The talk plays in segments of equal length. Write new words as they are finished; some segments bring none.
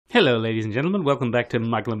Hello, ladies and gentlemen. Welcome back to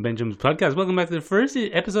Michael and Benjamin's podcast. Welcome back to the first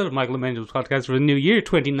episode of Michael and Benjamin's podcast for the new year,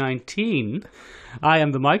 2019. I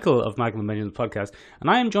am the Michael of Michael and Benjamin's podcast, and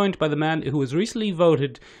I am joined by the man who was recently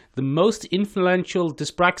voted the most influential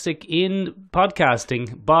dyspraxic in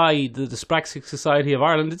podcasting by the Dyspraxic Society of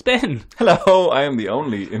Ireland. It's Ben. Hello, I am the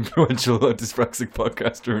only influential dyspraxic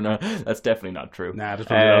podcaster. No, that's definitely not true. Nah, there's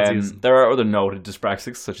probably else. There are other noted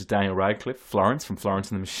dyspraxics, such as Daniel Radcliffe, Florence from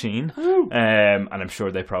Florence and the Machine. Oh. And I'm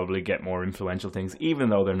sure they probably get more influential things, even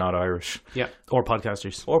though they're not Irish. Yeah, or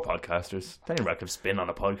podcasters. Or podcasters. Daniel Radcliffe's been on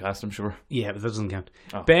a podcast, I'm sure. Yeah, but that doesn't count.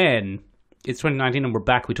 Oh. Ben, it's 2019 and we're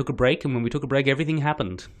back. We took a break, and when we took a break, everything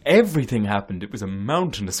happened. Everything happened. It was a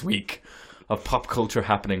mountainous week of pop culture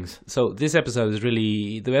happenings. So this episode is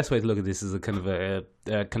really, the best way to look at this is a kind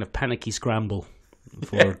of panicky scramble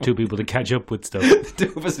for two people to catch up with stuff. The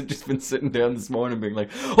two of us have just been sitting down this morning being like,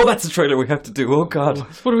 oh, that's the trailer we have to do. Oh, God.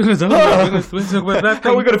 What are we going to talk about? Let's talk about that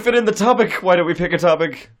How are we going to fit in the topic? Why don't we pick a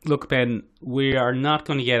topic? Look, Ben, we are not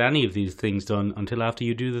going to get any of these things done until after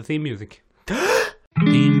you do the theme music.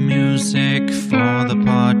 Theme music for the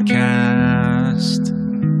podcast.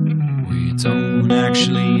 We don't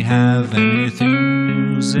actually have any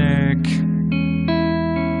theme music,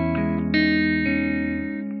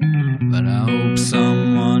 but I hope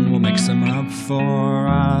someone will make some up for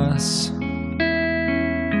us.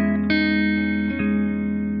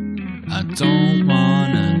 I don't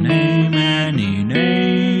wanna name any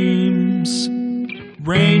names.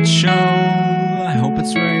 Rachel, I hope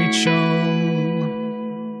it's Rachel.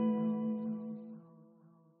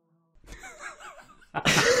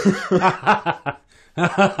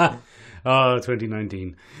 Oh,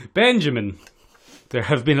 2019. Benjamin, there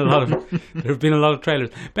have been a lot of trailers.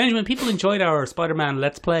 Benjamin, people enjoyed our Spider-Man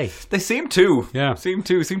Let's Play. They seem to. Yeah. Seem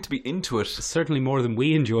to be into it. Certainly more than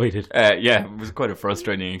we enjoyed it. Yeah, it was quite a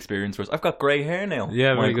frustrating experience for us. I've got grey hair now.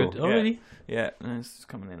 Yeah, very Michael. good. Oh, yeah. really? Yeah, and it's just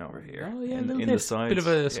coming in over here. Oh, yeah, in little the bit. sides. Bit of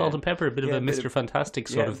a salt and pepper, a bit of a Mr. Fantastic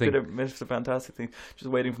sort of thing. A bit of Mr. Fantastic thing. Just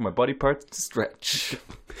waiting for my body parts to stretch.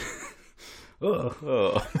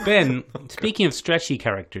 Oh. Ben, speaking of stretchy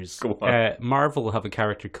characters, Marvel have a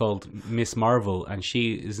character called Miss Marvel, and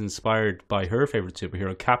she is inspired by her favourite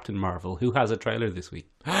superhero, Captain Marvel, who has a trailer this week.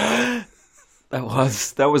 That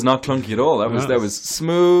was not clunky at all. That was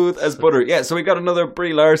smooth as butter. Yeah, so we got another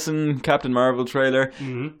Brie Larson Captain Marvel trailer.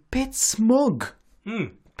 Mm-hmm. Bit smug.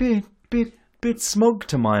 Bit smug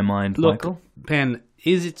to my mind, Look, Michael. Ben,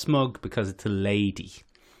 is it smug because it's a lady?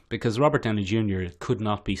 Because Robert Downey Jr. could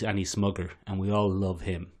not be any smugger, and we all love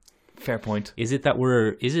him. Fair point. Is it that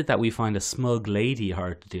we find a smug lady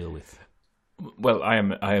hard to deal with? Well, I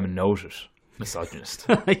am a noted misogynist.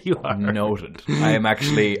 You are. Noted. I am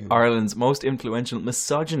actually Ireland's most influential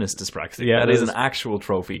misogynist dyspraxic. Yeah, that is an actual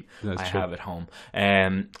trophy I true. have at home.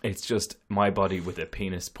 It's just my body with a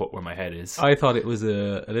penis put where my head is. I thought it was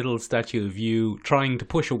a little statue of you trying to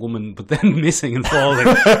push a woman, but then missing and falling.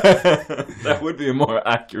 That would be a more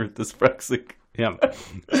accurate dyspraxic. Yeah.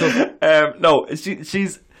 So, no,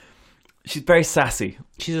 she's very sassy.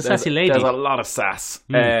 She's a sassy lady. There's a lot of sass.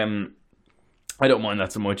 I don't mind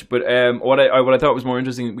that so much, but what I thought was more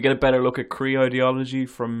interesting, we get a better look at Cree ideology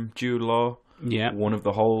from Jude Law. Yeah, one of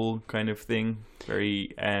the whole kind of thing,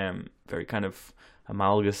 very kind of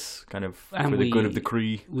amalgamous, kind of for the good of the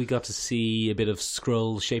Cree. We got to see a bit of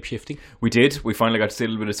Skrull shapeshifting. We did. We finally got to see a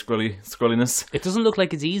little bit of scrulliness. It doesn't look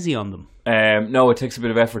like it's easy on them. No, it takes a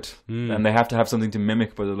bit of effort, and they have to have something to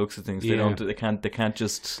mimic by the looks of things. Yeah. They can't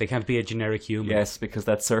just. They can't be a generic human. Yes, because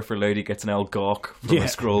that surfer lady gets an El Gawk from a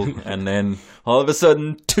Skrull, and then all of a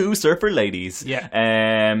sudden, two surfer ladies. Yeah.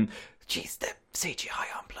 Jeez, the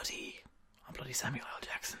CGI on bloody Samuel L.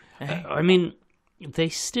 Jackson. I mean, they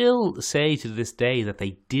still say to this day that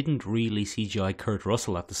they didn't really CGI Kurt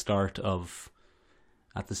Russell at the start of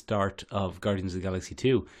Guardians of the Galaxy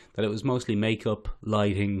 2. That it was mostly makeup,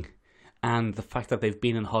 lighting, and the fact that they've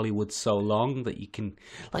been in Hollywood so long that you can...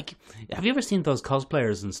 Like, have you ever seen those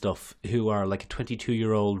cosplayers and stuff who are like a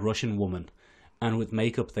 22-year-old Russian woman, and with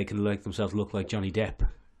makeup they can make themselves look like Johnny Depp?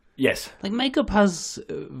 Yes. Like, makeup has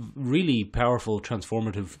really powerful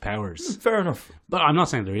transformative powers. Fair enough. But I'm not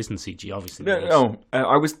saying there isn't CG, obviously. No,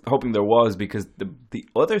 I was hoping there was, because the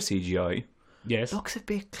other CGI Yes. looks a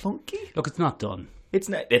bit clunky. Look, it's not done. It's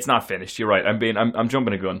not finished. You're right. I'm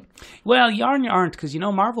jumping a gun. Well, you aren't, because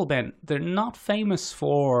Marvel, Ben, they're not famous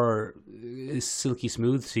for silky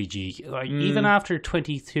smooth CG. Like even after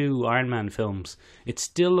 22 Iron Man films, it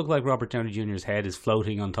still looked like Robert Downey Jr.'s head is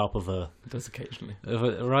floating on top of a. It does occasionally.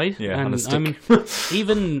 Right? Yeah, and on a stick. I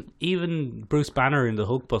mean, even Bruce Banner in the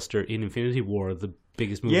Hulkbuster in Infinity War, the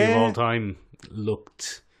biggest movie of all time,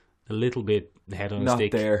 looked a little bit head on a not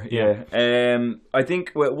stick. there. Yeah. I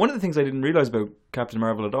think one of the things I didn't realize about Captain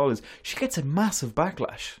Marvel at all is she gets a massive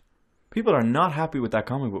backlash. People are not happy with that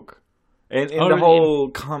comic book. In the really? whole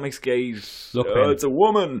comics gate, Look, Ben. it's a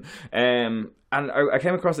woman. And I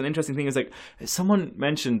came across an interesting thing. It's like someone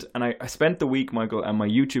mentioned, and I spent the week, Michael, and my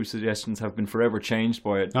YouTube suggestions have been forever changed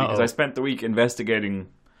by it because I spent the week investigating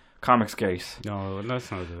Comicsgate. No, that's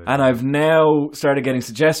not good. And I've now started getting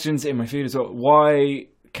suggestions in my feed as well. Why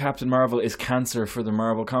Captain Marvel is cancer for the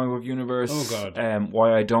Marvel comic book universe. Oh, God.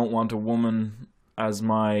 Why I don't want a woman as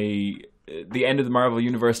my... The end of the Marvel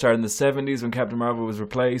universe started in the 70s when Captain Marvel was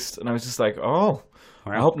replaced. And I was just like, oh...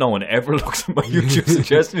 I hope no one ever looks at my YouTube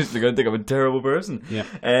suggestions. They're going to think I'm a terrible person. Yeah.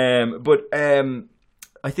 But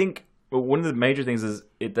I think one of the major things is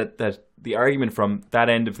that the argument from that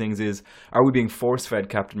end of things is, are we being force-fed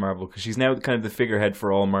Captain Marvel? Because she's now kind of the figurehead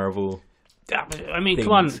for all Marvel. I mean,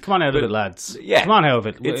 things. come on out of it, lads. Yeah. Come on out of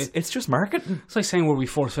it. It's just marketing. It's like saying, were we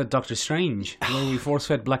force-fed Doctor Strange? Were we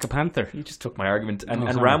force-fed Black Panther? You just took my argument and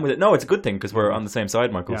sorry. ran with it. No, it's a good thing because we're on the same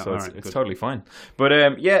side, Michael. Yeah, So it's alright, good. totally fine. But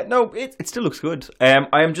it still looks good. I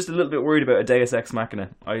am just a little bit worried about a Deus Ex Machina.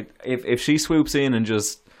 If she swoops in and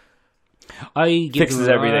just fixes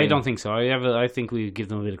everything. I don't think so. I think we give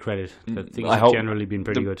them a bit of credit. That things I have hope- generally been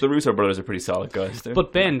pretty good. The Russo brothers are pretty solid guys.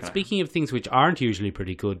 But Ben, speaking of things which aren't usually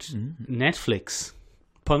pretty good, Netflix,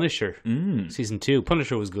 Punisher, season 2.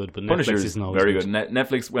 Punisher was good, but Punisher Netflix is isn't always very good.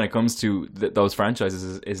 Netflix, when it comes to those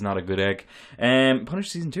franchises, is not a good egg. Punisher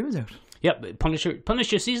season 2 is out. Yep,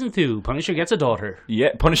 Punisher season 2. Punisher gets a daughter. Yeah,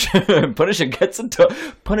 Punisher gets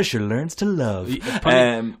Punisher learns to love.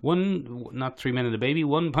 One, not 3 men and a baby.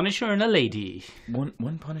 One Punisher and a lady.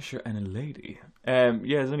 One Punisher and a lady. Yeah,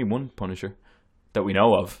 there's only one Punisher that we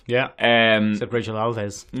know of. Yeah. Um, Except Rachel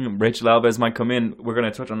Alves. Rachel Alves might come in. We're going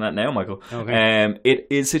to touch on that now, Michael. Okay. It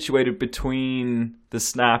is situated between the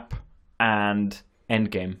Snap and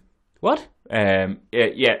Endgame. What?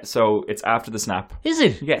 So it's after the Snap. Is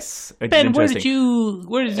it? Yes. Ben, where did you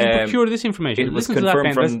procure this information? It was Listen to that, confirmed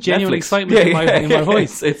Ben. from That's genuine Netflix. excitement in my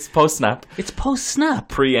voice. It's post-Snap. It's post-Snap.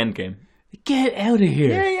 Pre-Endgame. Get out of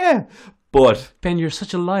here. Yeah. But Ben, you're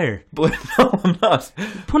such a liar. no, I'm not.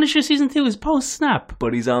 Punisher season 2 is post-Snap.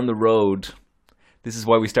 But he's on the road. This is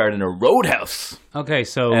why we started in a roadhouse. Okay,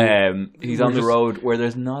 so... He's we're on the just- road where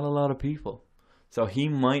there's not a lot of people. So he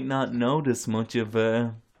might not notice much of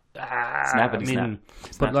snappity snap.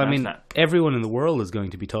 But Snap, I mean, snap. everyone in the world is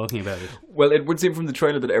going to be talking about it. Well, it would seem from the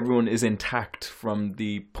trailer that everyone is intact from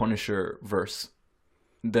the Punisher verse.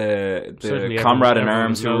 The Certainly comrade in everyone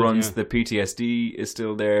arms who knows, runs yeah. the PTSD is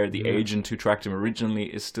still there. The agent who tracked him originally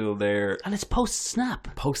is still there. And it's post-Snap.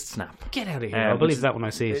 Post-Snap. Get out of here. I'll believe that when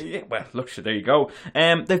I see it. Yeah, well, look, sure, there you go.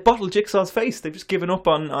 They've bottled Jigsaw's face. They've just given up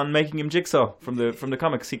on making him Jigsaw from the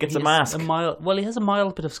comics. He gets a mask. He has a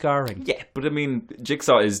mild bit of scarring. Yeah, but I mean,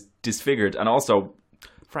 Jigsaw is disfigured, and also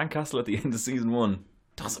Frank Castle at the end of season 1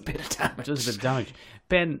 does a bit of damage. Does a bit of damage.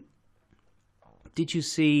 Ben, did you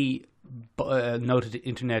see noted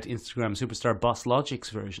internet Instagram superstar Boss Logic's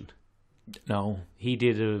version? No. He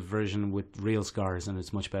did a version with real scars, and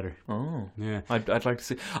it's much better. Oh, Yeah. I'd like to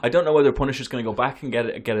see. I don't know whether Punisher's going to go back and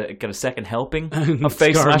get a second helping of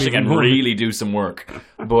face Scar him smashing even and more. really do some work.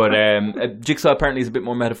 But Jigsaw apparently is a bit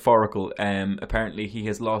more metaphorical. Apparently he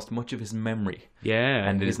has lost much of his memory, Yeah.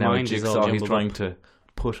 and it his is now a mind is all Jigsaw he's jumbled trying up. to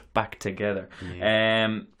put back together.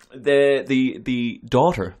 The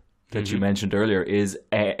daughter that you mentioned earlier is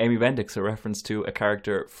Amy Bendix, a reference to a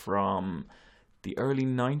character from the early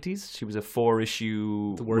 90s. She was a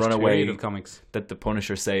 4-issue The worst runaway period of comics. that the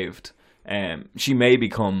Punisher saved. She may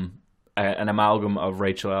become an amalgam of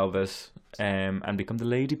Rachel Alves and become the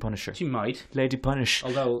Lady Punisher. She might, Lady Punish.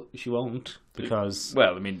 although she won't, because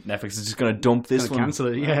Well, I mean, Netflix is just going to dump this gonna one. cancel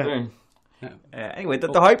it. Yeah. Anyway,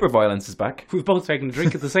 the hyper-violence is back. We've both taken a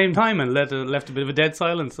drink at the same time and left a bit of a dead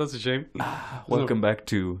silence. That's a shame. Welcome back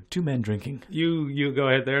to Two Men Drinking. You go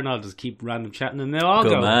ahead there, and I'll just keep random chatting, and then I'll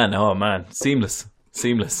Good go. man. Oh, man. Seamless.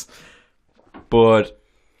 But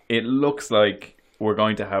it looks like we're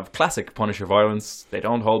going to have classic Punisher violence. They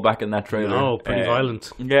don't hold back in that trailer. No, pretty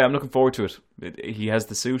violent. Yeah, I'm looking forward to it. He has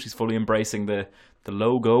the suit. He's fully embracing the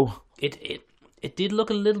logo. It did look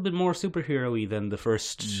a little bit more superhero-y than the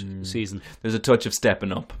first season. There's a touch of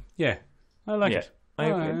stepping up. Yeah, I like it.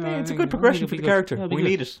 It's a good progression for the character. We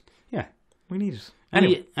need it. Yeah. We need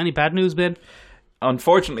it. Any bad news, Ben?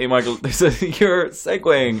 Unfortunately, Michael, you're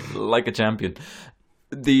segueing like a champion.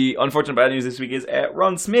 The unfortunate bad news this week is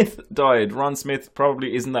Ron Smith died. Ron Smith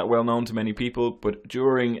probably isn't that well known to many people, but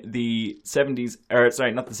during the 70s,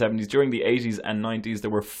 not the 70s, during the 80s and 90s,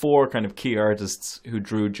 there were 4 kind of key artists who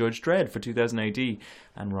drew Judge Dredd for 2000 AD,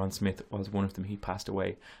 and Ron Smith was one of them. He passed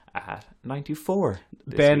away at 94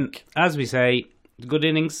 this Ben, week. as we say, good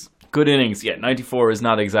innings. Good innings. Yeah, 94 is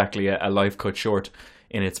not exactly a life cut short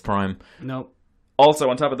in its prime. No. Also,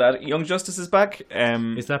 on top of that, Young Justice is back.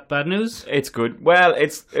 Is that bad news? It's good. Well,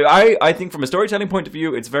 I think from a storytelling point of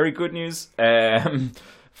view, it's very good news.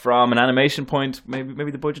 From an animation point,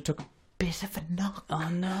 maybe the budget took a bit of a knock. Oh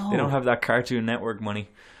no! They don't have that Cartoon Network money,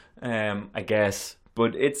 I guess.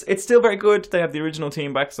 But it's still very good. They have the original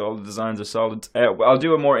team back, so all the designs are solid. I'll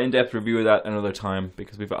do a more in-depth review of that another time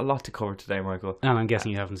because we've got a lot to cover today, Michael. And I'm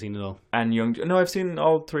guessing you haven't seen it all. And No, I've seen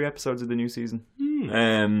all 3 episodes of the new season.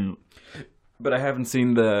 But I haven't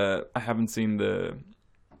seen the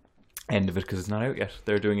end of it because it's not out yet.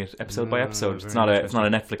 They're doing it episode by episode. It's not a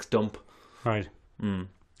Netflix dump. Right.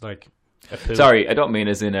 Like a poo. Sorry, I don't mean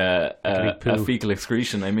as in a poo. fecal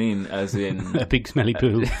excretion. I mean as in a big smelly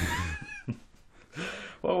poo.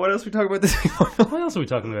 Well, what else are we talking about this week? What else are we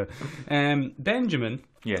talking about? Benjamin.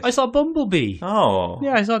 Yes. I saw Bumblebee. Oh.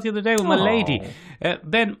 Yeah, I saw it the other day with my lady.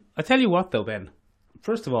 Ben, I tell you what though, Ben.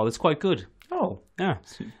 First of all, it's quite good. Oh. Yeah.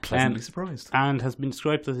 Pleasantly surprised. And has been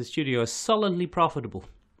described as a studio as solidly profitable.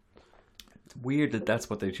 It's weird that that's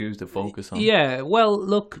what they choose to focus on. Yeah, well,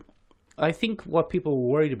 look, I think what people were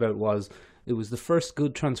worried about was it was the first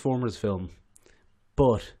good Transformers film,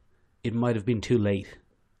 but it might have been too late.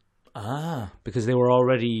 Because they were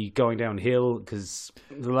already going downhill because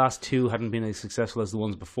the last 2 hadn't been as successful as the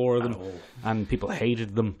ones before them, and people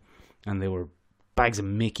hated them, and they were bags of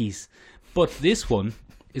Mickeys. But this one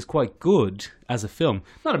is quite good as a film.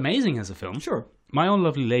 Not amazing as a film. Sure. My own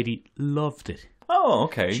lovely lady loved it. Oh,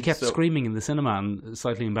 okay. She kept screaming in the cinema and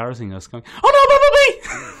slightly embarrassing us, going, "Oh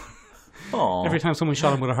no, Bumblebee!" Oh. Every time someone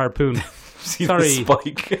shot him with a harpoon. See Sorry. the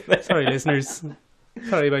spike. Sorry, listeners.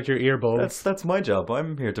 Sorry about your ear bulbs. That's my job.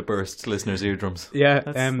 I'm here to burst listeners' eardrums. Yeah,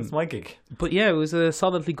 that's my gig. But yeah, it was a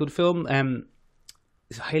solidly good film.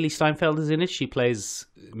 Haley Steinfeld is in it. She plays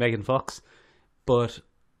Megan Fox, but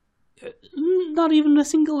not even a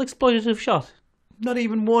single exploitative shot. Not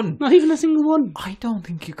even one. Not even a single one. I don't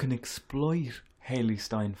think you can exploit Haley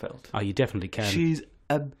Steinfeld. Oh, you definitely can. She's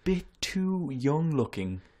a bit too young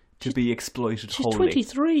looking to be exploited She's wholly.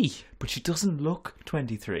 23. But she doesn't look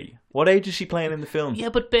 23. What age is she playing in the film? Yeah,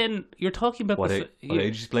 but Ben, you're talking about What age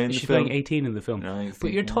is she playing in the She's film? playing 18 in the film. Nice.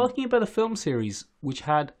 But you're talking about a film series which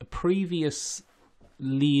had a previous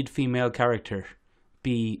lead female character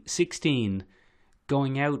be 16,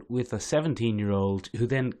 going out with a 17-year-old who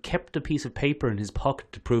then kept a piece of paper in his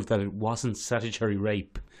pocket to prove that it wasn't statutory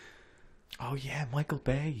rape. Oh yeah, Michael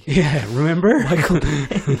Bay. Yeah, remember? Michael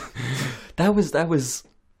Bay. That was.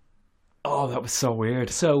 Oh, that was so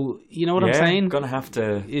weird. So you know what I'm saying? Gonna have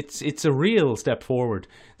to. It's a real step forward.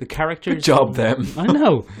 The characters. Good job, them. I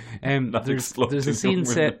know. There's There's a scene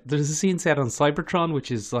set on Cybertron,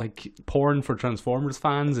 which is like porn for Transformers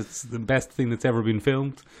fans. It's the best thing that's ever been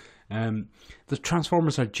filmed. The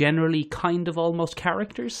Transformers are generally kind of almost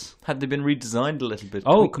characters. Had they been redesigned a little bit?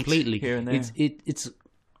 Oh, tweaked completely. Here and there. It's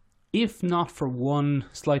if not for one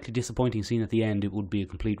slightly disappointing scene at the end, it would be a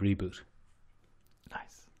complete reboot.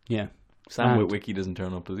 Nice. Yeah. Sam And- Witwicky doesn't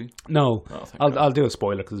turn up, does he? No, Oh, thank God. I'll do a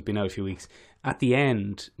spoiler because it's been out a few weeks. At the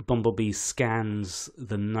end, Bumblebee scans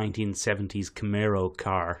the 1970s Camaro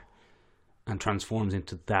car and transforms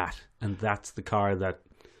into that, and that's the car that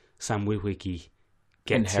Sam Witwicky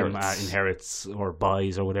inherits or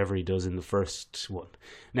buys or whatever he does in the first one.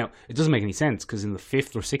 Now, it doesn't make any sense because in the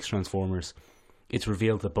 5th or 6th Transformers, it's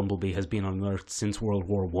revealed that Bumblebee has been on Earth since World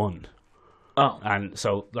War One. Oh. And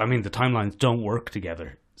so, I mean, the timelines don't work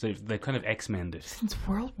together. So they kind of X-Men'd it. Since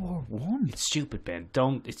World War One. It's stupid, Ben.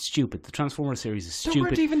 It's stupid. The Transformers series is There stupid.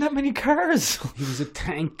 weren't even that many cars. He was a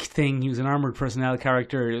tank thing. He was an armoured personnel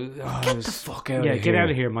character. Get the fuck out yeah, of here. get out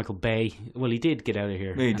of here, Michael Bay. Well, he did get out of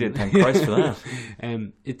here. He did, thank Christ for that.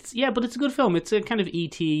 But it's a good film. It's a kind of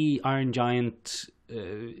E.T. Iron Giant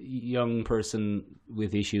young person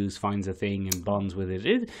with issues finds a thing and bonds with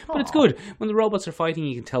it. But it's good. When the robots are fighting,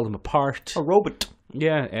 you can tell them apart. A robot.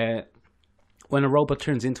 Yeah, when a robot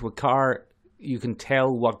turns into a car, you can tell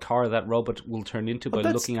what car that robot will turn into by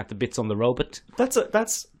looking at the bits on the robot.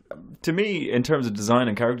 That's to me, in terms of design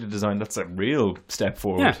and character design, that's a real step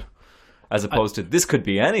forward. Yeah. As opposed to this could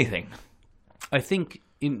be anything. I think,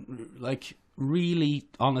 really,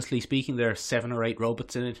 honestly speaking, there are 7 or 8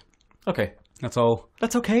 robots in it. Okay. That's all.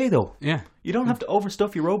 That's okay, though. Yeah. You don't have to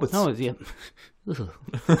overstuff your robots. No, yeah.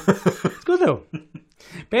 It's good though.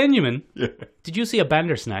 Benjamin, did you see a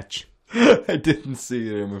Bandersnatch? I didn't see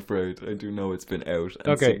it, I'm afraid. I do know it's been out and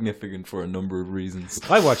Okay. significant for a number of reasons.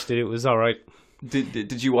 I watched it. It was all right.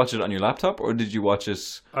 Did you watch it on your laptop, or did you watch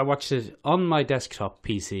it... I watched it on my desktop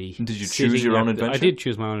PC. Did you choose your own adventure? I did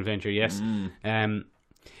choose my own adventure, yes.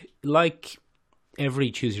 Like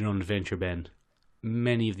every choose your own adventure, Ben,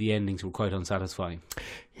 many of the endings were quite unsatisfying.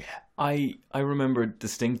 I remember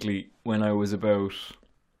distinctly when I was about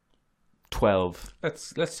 12.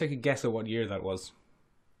 Let's take a guess at what year that was.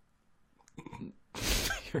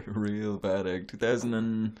 You're a real bad egg. 2000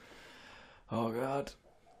 and... Oh, God.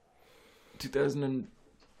 2004?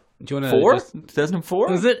 Do you want to... 2004?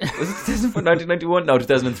 Was it? Was it 2004? 1991? No,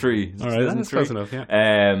 2003. All right, that's close enough,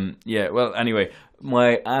 yeah. Yeah, well, anyway,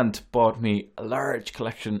 my aunt bought me a large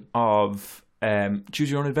collection of choose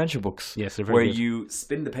your own adventure books. Yes, they're very where good. you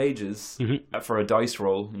spin the pages for a dice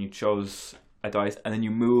roll, and you chose a dice, and then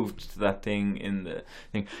you moved to that thing in the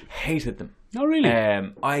thing. Hated them. Oh, really?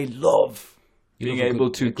 I love being able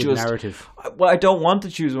to good just narrative. Well, I don't want to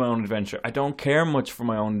choose my own adventure. I don't care much for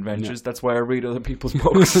my own adventures. That's why I read other people's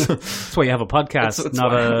books. That's why you have a podcast, That's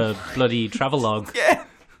not why. a bloody travelogue. Yeah.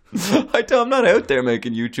 I'm not out there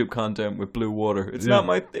making YouTube content with blue water. It's not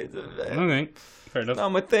my Okay, fair enough.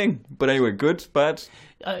 not my thing. But anyway, good, bad.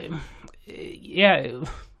 Yeah,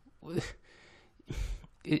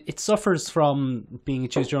 it suffers from being a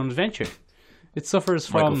choose your own adventure. It suffers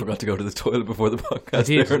from... Michael forgot to go to the toilet before the podcast. I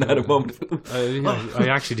did. There and had a moment. I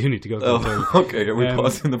actually do need to go to the toilet. Okay, are we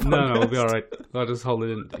pausing the podcast? No, we'll be all right. I'll just hold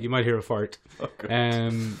it in. You might hear a fart. Okay.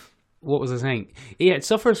 What was I saying? Yeah, it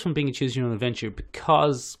suffers from being a choose your own adventure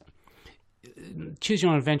because choose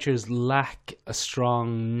your own adventures lack a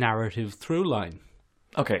strong narrative through line.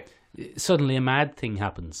 Okay. Suddenly a mad thing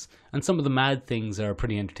happens, and some of the mad things are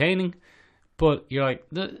pretty entertaining, but you're like,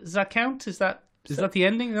 does that count? Is that the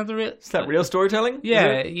ending? Is that real storytelling?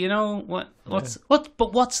 Yeah, you know what's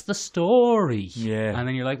the story? Yeah. And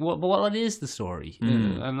then you're like, what is the story?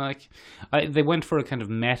 And like, they went for a kind of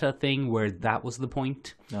meta thing where that was the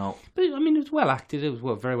point. No. But I mean, it was well acted. It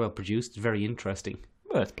was very well produced. Very interesting.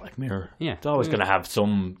 Well, it's Black Mirror. Yeah, It's always going to have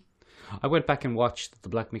some... I went back and watched the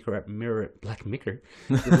Black Mirror. The Black Mirror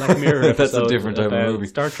episode. That's a different type of about movie.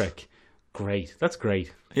 Star Trek. Great. That's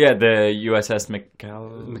great. Yeah, the USS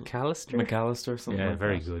McAllister. McAllister, something Yeah, like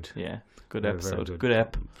very that. good. Yeah, good Very, episode. very Good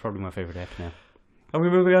ep. Probably my favorite ep now. Are we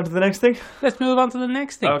moving on to the next thing? Let's move on to the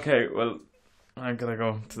next thing. Okay, well, I'm going to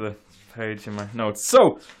go to the page in my notes.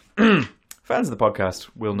 So, fans of the podcast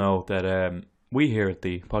will know that we here at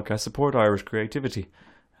the podcast support Irish creativity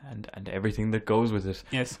and everything that goes with it.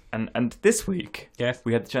 Yes. And this week, Yes.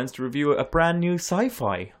 we had the chance to review a brand new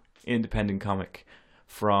sci-fi independent comic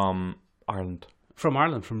from Ireland. From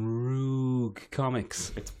Ireland, from Rogue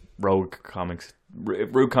Comics. It's Rogue Comics.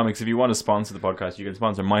 Rogue Comics, if you want to sponsor the podcast, you can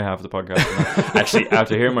sponsor my half of the podcast. Actually,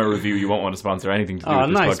 after hearing my review, you won't want to sponsor anything to do with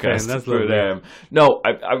this nice, podcast. Ben, that's lovely. But, no,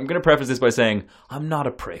 I'm going to preface this by saying I'm not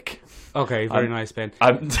a prick. Okay, very nice, Ben.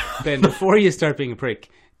 I'm Ben, before you start being a prick,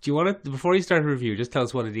 do you want to, before you start a review, just tell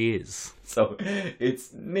us what it is? So,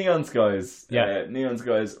 it's Neon Skies. Yeah. Neon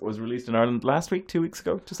Skies was released in Ireland last week, 2 weeks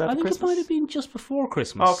ago, just after I think Christmas. it might have been just before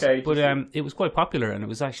Christmas. Okay. But it was quite popular, and it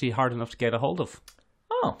was actually hard enough to get a hold of.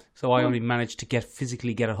 Oh, So I only managed to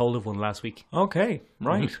physically get a hold of one last week. okay,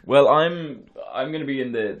 right. Well, I'm going to be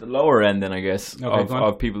in the lower end then, I guess, Okay, go on.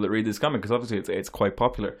 of people that read this comic, because obviously it's quite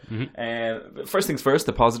popular. But first things first,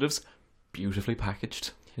 the positives, beautifully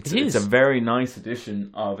packaged. It is. It's a very nice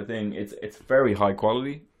edition of a thing. It's very high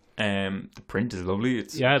quality. The print is lovely.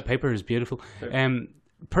 Yeah, paper is beautiful.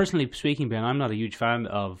 Personally speaking, Ben, I'm not a huge fan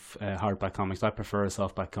of hardback comics. I prefer a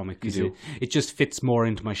softback comic because You do. it just fits more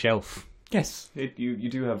into my shelf. Yes, you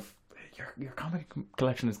do have your comic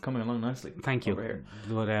collection is coming along nicely. Thank you. Over here.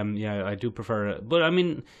 But yeah, I do prefer it. But I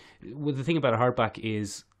mean, the thing about a hardback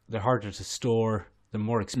is they're harder to store. They're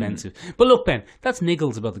more expensive. But look, Ben, that's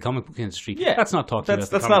niggles about the comic book industry. Yeah, that's not talking about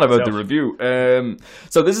the that's comic not about itself. the review.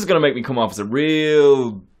 So this is going to make me come off as a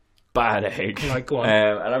real bad egg. Right, go on.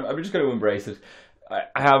 And I'm just going to embrace it.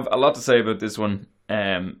 I have a lot to say about this one.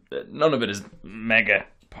 None of it is mega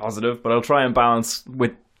positive, but I'll try and balance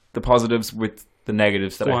with the positives with the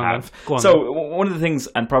negatives that Go I on, have. then. Go on, So one of the things,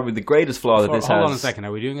 and probably the greatest flaw that this has... Hold on a second.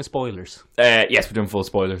 Are we doing a spoilers? Yes, we're doing full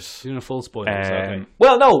spoilers. Doing a full spoilers. Okay.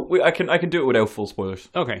 Well, no, I can do it without full spoilers.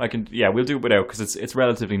 Okay. We'll do it without because it's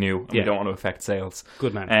relatively new and we don't want to affect sales.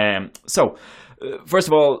 Good man. So, first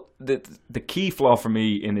of all, the key flaw for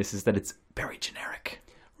me in this is that it's very generic.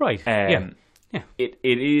 Right. Yeah. It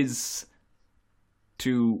is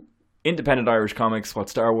to independent Irish comics what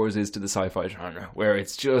Star Wars is to the sci-fi genre, where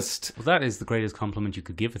it's just... Well, that is the greatest compliment you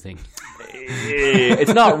could give a thing.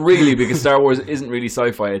 It's not really, because Star Wars isn't really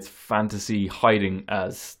sci-fi. It's fantasy hiding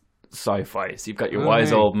as sci-fi. So you've got your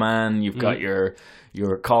wise old man, you've got your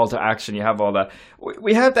call to action, you have all that.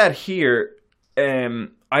 We have that here.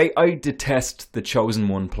 I detest the Chosen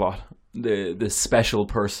One plot, the special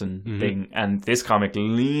person thing, and this comic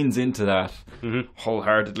leans into that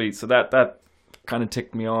wholeheartedly. So that kind of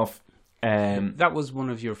ticked me off. That was one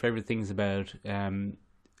of your favourite things about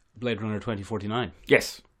Blade Runner 2049.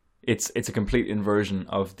 Yes, it's a complete inversion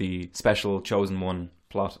of the special Chosen One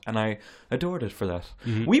plot, and I adored it for that.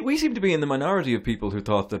 We seem to be in the minority of people who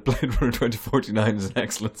thought that Blade Runner 2049 is an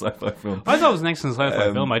excellent sci-fi film. I thought it was an excellent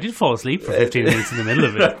sci-fi film. I did fall asleep for 15 minutes in the middle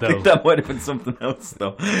of it, though. I think that might have been something else,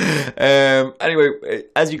 though. Anyway,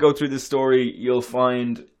 as you go through the story, you'll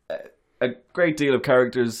find a great deal of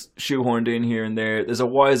characters shoehorned in here and there. There's a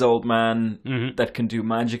wise old man that can do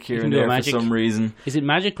magic here and there for some reason. Is it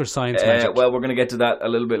magic or science magic? Well, we're going to get to that a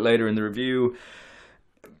little bit later in the review.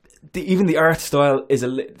 Even the art style is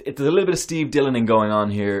it's a little bit of Steve Dillaning going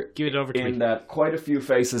on here. Give it over to me. In that quite a few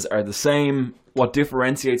faces are the same. What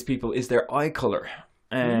differentiates people is their eye colour.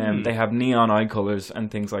 They have neon eye colours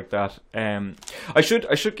and things like that. I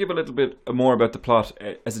should give a little bit more about the plot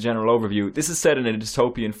as a general overview. This is set in a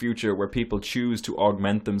dystopian future where people choose to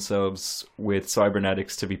augment themselves with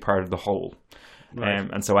cybernetics to be part of the whole. Right.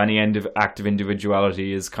 And so any act of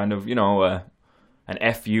individuality is kind of,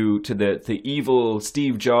 an FU to the evil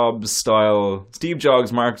Steve Jobs style, Steve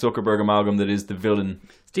Jobs, Mark Zuckerberg amalgam that is the villain.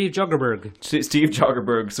 Steve Joggerberg. Steve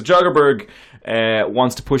Joggerberg. So Joggerberg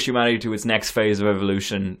wants to push humanity to its next phase of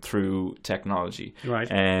evolution through technology. Right.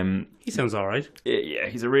 He sounds all right. Yeah,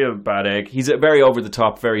 he's a real bad egg. He's very over the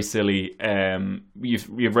top, very silly.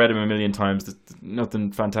 You've read him a million times. There's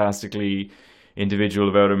nothing fantastically individual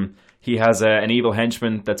about him. He has an evil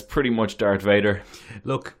henchman that's pretty much Darth Vader.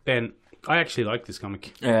 Look, Ben, I actually like this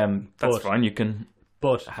comic. That's fine. You can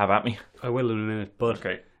have at me. I will in a minute. But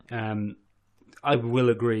okay. I will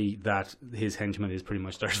agree that his henchman is pretty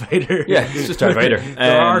much Darth Vader. Yeah, it's just Darth Vader.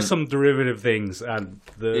 There are some derivative things, and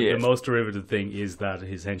the most derivative thing is that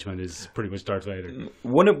his henchman is pretty much Darth Vader.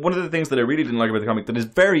 One of the things that I really didn't like about the comic that is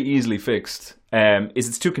very easily fixed is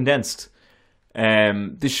it's too condensed.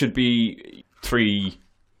 This should be 3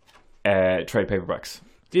 trade paperbacks.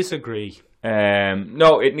 Disagree.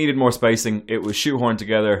 No, it needed more spacing. It was shoehorned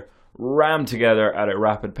together, rammed together at a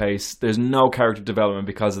rapid pace. There's no character development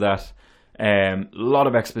because of that. A lot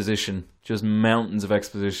of exposition, just mountains of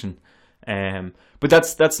exposition. But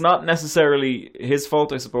that's not necessarily his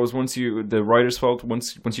fault, I suppose. The writer's fault.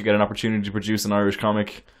 Once you get an opportunity to produce an Irish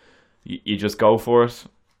comic, you just go for it,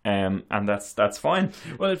 and that's fine.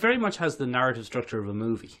 Well, it very much has the narrative structure of a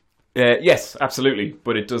movie. Yes, absolutely,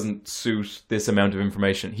 but it doesn't suit this amount of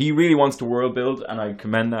information. He really wants to world build, and I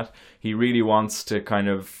commend that. He really wants to kind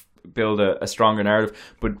of build a stronger narrative,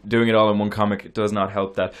 but doing it all in one comic does not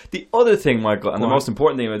help that. The other thing, Michael, and the most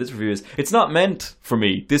important thing about this review is it's not meant for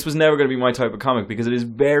me. This was never going to be my type of comic because it is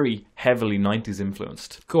very heavily 90s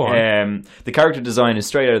influenced. Go on. The character design is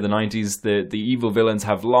straight out of the 90s. The evil villains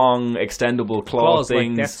have long, extendable claw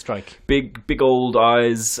things. Like Deathstrike. Big old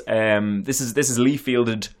eyes. This is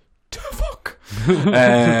Lee-fielded to fuck.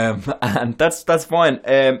 And that's fine.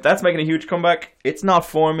 That's making a huge comeback. It's not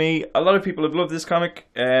for me. A lot of people have loved this comic.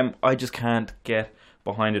 I just can't get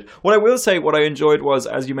behind it. What I will say, what I enjoyed was,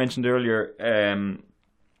 as you mentioned earlier,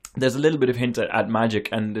 there's a little bit of hint at magic,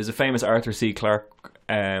 and there's a famous Arthur C. Clarke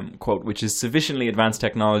quote, which is sufficiently advanced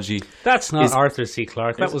technology. That's not Arthur C.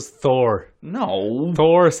 Clarke. That was Thor. No.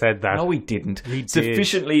 Thor said that. No, he didn't. He did.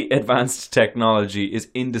 Sufficiently advanced technology is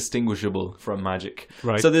indistinguishable from magic.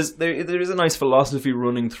 Right. So there is a nice philosophy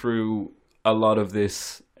running through a lot of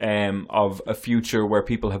this of a future where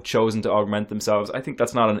people have chosen to augment themselves. I think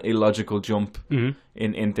that's not an illogical jump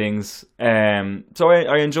in things. So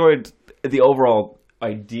I enjoyed the overall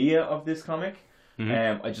idea of this comic.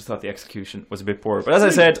 I just thought the execution was a bit poor. But as I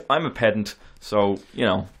said, I'm a pedant, so,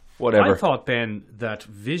 whatever. I thought, Ben, that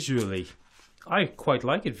visually, I quite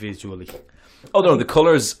like it visually. Oh, no, the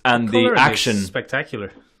colours and the action. Is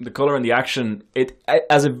spectacular. The colour and the action, it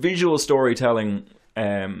as a visual storytelling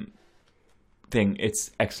thing,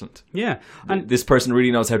 it's excellent. Yeah. And this person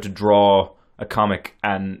really knows how to draw a comic,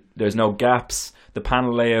 and there's no gaps. The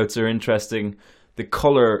panel layouts are interesting. The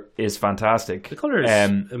colour is fantastic. The colour is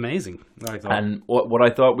amazing. And what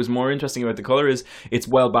I thought was more interesting about the colour is it's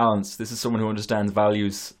well balanced. This is someone who understands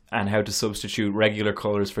values and how to substitute regular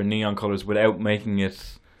colours for neon colours without making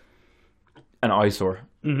it an eyesore.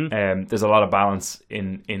 There's a lot of balance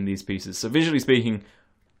in these pieces. So visually speaking,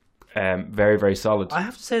 very, very solid. I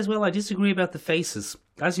have to say as well, I disagree about the faces.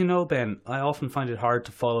 As you know, Ben, I often find it hard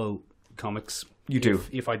to follow comics. You do.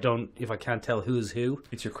 If I can't tell who's who.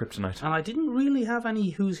 It's your kryptonite. And I didn't really have any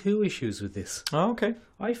who's who issues with this. Oh, okay.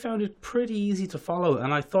 I found it pretty easy to follow,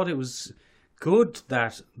 and I thought it was good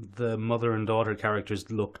that the mother and daughter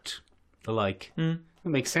characters looked alike. It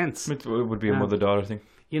makes sense. It would be a mother-daughter thing.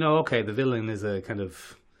 You know, okay, the villain is a kind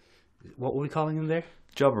of... What were we calling him there?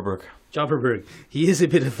 Jobberberg. Jobberberg. He is a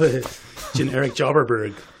bit of a generic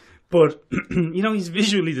Jobberberg. But, you know, he's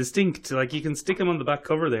visually distinct. Like, you can stick him on the back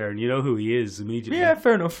cover there and you know who he is immediately. Yeah,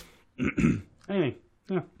 fair enough. Anyway,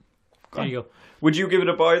 yeah. There you go. Would you give it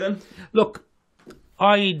a buy then? Look,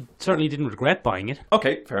 I certainly didn't regret buying it.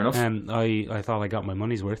 Okay, fair enough. I thought I got my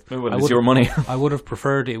money's worth. Well, it's your money. I would have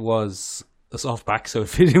preferred it was a softback so it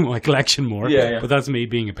fit in my collection more. Yeah. But that's me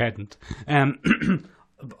being a pedant.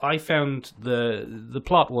 I found the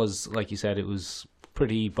plot was, like you said, it was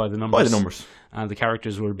pretty by the numbers. By the numbers. And the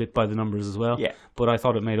characters were a bit by the numbers as well. Yeah. But I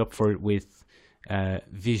thought it made up for it with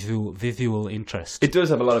visual interest. It does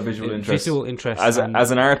have a lot of visual interest. Visual interest. As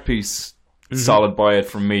an art piece, solid buy it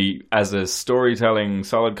from me. As a storytelling,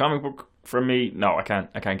 solid comic book from me, no, I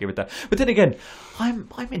can't give it that. But then again, I'm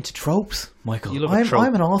into tropes, Michael. You love a trope.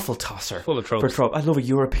 I'm an awful tosser. Full of tropes. I love a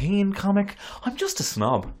European comic. I'm just a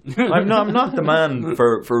snob. I'm not the man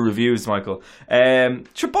for reviews, Michael.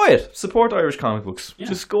 Should buy it. Support Irish comic books. Yeah.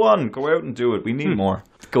 Just go out and do it. We need more.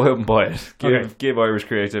 Go out and buy it. Give Irish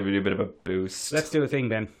creativity a bit of a boost. Let's do a thing,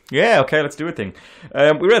 Ben. Yeah, okay, let's do a thing.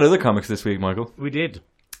 We read other comics this week, Michael. We did.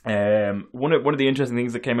 One of the interesting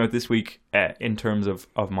things that came out this week in terms of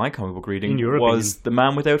my comic book reading was opinion. The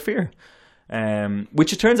Man Without Fear,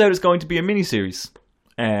 which it turns out is going to be a miniseries.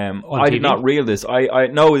 I did not reel this. I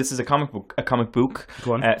know this is a comic book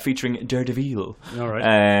featuring Daredevil. All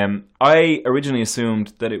right. I originally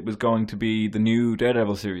assumed that it was going to be the new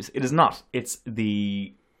Daredevil series. It is not. It's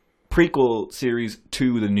the prequel series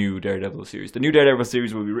to the new Daredevil series. The new Daredevil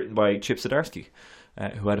series will be written by Chip Zdarsky,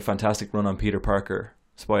 who had a fantastic run on Peter Parker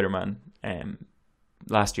Spider-Man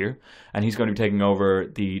last year, and he's going to be taking over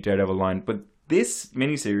the Daredevil line. But this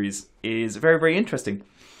miniseries is very, very interesting.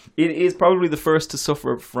 It is probably the first to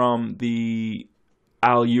suffer from the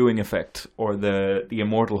Al Ewing effect, or the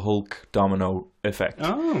Immortal Hulk domino effect.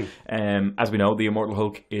 Oh. As we know, the Immortal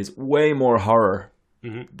Hulk is way more horror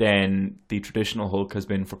than the traditional Hulk has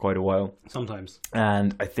been for quite a while. Sometimes.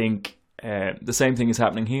 And I think the same thing is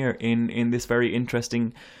happening here in this very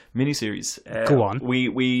interesting miniseries. Go on.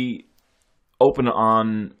 We open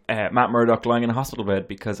on Matt Murdock lying in a hospital bed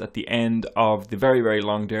because at the end of the very, very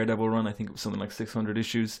long Daredevil run, I think it was something like 600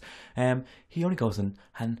 issues, he only goes and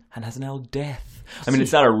has an old death. I mean,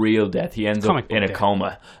 it's not a real death. He ends up in a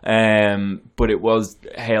coma. But it was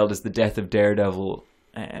hailed as the death of Daredevil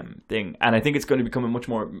thing. And I think it's going to become a much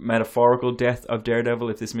more metaphorical death of Daredevil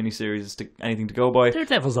if this miniseries is anything to go by.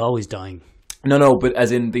 Daredevil's always dying. No, but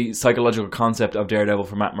as in the psychological concept of Daredevil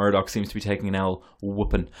for Matt Murdock seems to be taking an L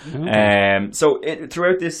whooping. Okay. So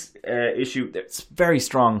throughout this issue, there's very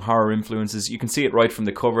strong horror influences. You can see it right from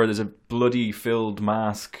the cover. There's a bloody filled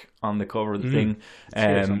mask on the cover of the thing.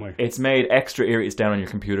 It's made extra eerie. It's down on your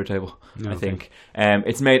computer table, I think.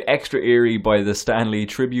 It's made extra eerie by the Stan Lee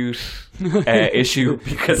tribute issue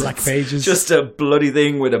because black it's pages. Just a bloody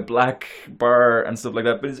thing with a black bar and stuff like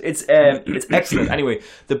that. But it's excellent. Anyway,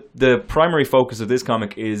 the primary focus of this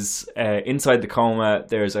comic is inside the coma.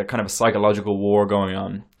 There's a kind of a psychological war going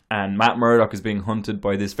on. And Matt Murdock is being hunted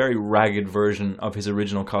by this very ragged version of his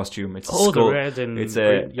original costume. It's a skull. The red and it's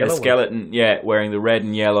a skeleton, wearing the red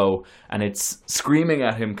and yellow, and it's screaming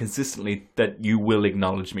at him consistently that you will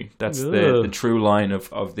acknowledge me. That's the true line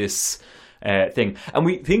of this thing. And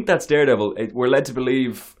we think that's Daredevil. We're led to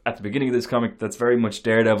believe at the beginning of this comic that's very much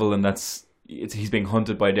Daredevil, and he's being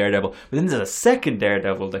hunted by Daredevil. But then there's a second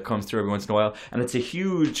Daredevil that comes through every once in a while, and it's a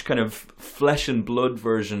huge kind of flesh and blood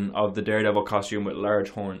version of the Daredevil costume with large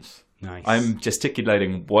horns. Nice. I'm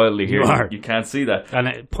gesticulating wildly here. You are. You can't see that.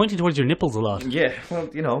 And pointing towards your nipples a lot. Yeah, well,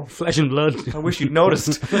 you know. Flesh and blood. I wish you'd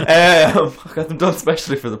noticed. I got them done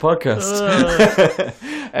specially for the podcast.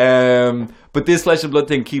 But this flesh and blood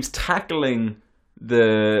thing keeps tackling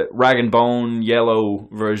the rag and bone yellow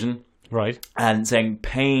version. Right. And saying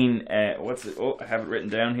pain, what's it? Oh, I have it written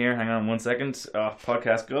down here. Hang on 1 second.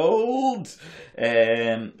 Podcast gold.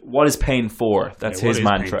 What is pain for? That's his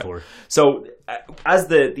mantra. So as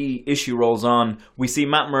the issue rolls on, we see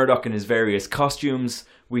Matt Murdock in his various costumes.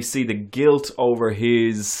 We see the guilt over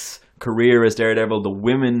his career as Daredevil, the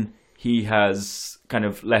women he has kind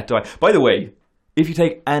of let die. By the way, if you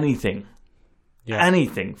take anything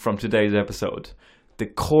from today's episode, the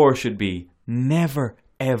core should be never,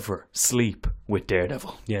 ever sleep with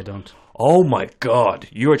Daredevil. Yeah, don't. Oh my God,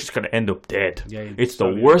 you're just going to end up dead. Yeah, it's the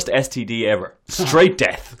worst STD ever. Straight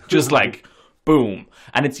death. Just like, boom.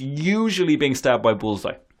 And it's usually being stabbed by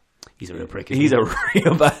Bullseye. He's a real prick. He's a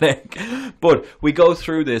real bad egg. But we go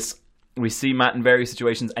through this, we see Matt in various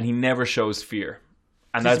situations, and he never shows fear.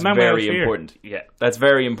 And that's very important. Yeah, that's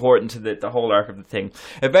very important to the whole arc of the thing.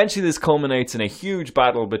 Eventually, this culminates in a huge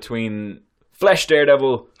battle between Flesh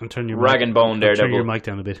Daredevil, Rag and Bone Daredevil. Turn your mic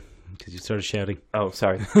down a bit because you started shouting. Oh,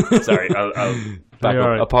 sorry. I'll back up.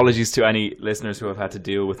 Right. Apologies to any listeners who have had to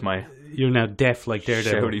deal with my... You're now deaf like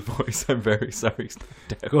Daredevil. Shouty voice. I'm very sorry.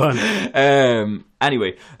 Go on.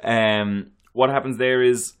 Anyway, what happens there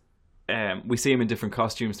is we see him in different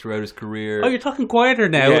costumes throughout his career. Oh, you're talking quieter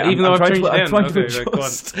now, even though I'm trying to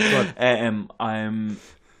adjust. Right, I'm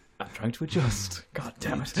trying to adjust. God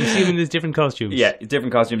damn it. Do you see him in these different costumes? Yeah,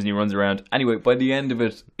 different costumes, and he runs around. Anyway, by the end of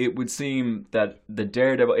it, it would seem that the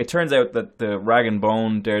Daredevil... It turns out that the Rag and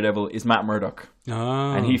Bone Daredevil is Matt Murdock.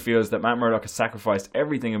 Oh. And he feels that Matt Murdock has sacrificed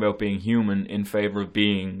everything about being human in favour of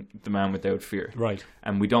being the man without fear. Right.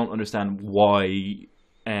 And we don't understand why he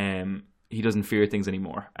doesn't fear things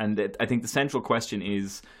anymore. And I think the central question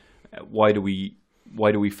is, why do we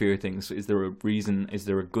fear things? Is there a reason? Is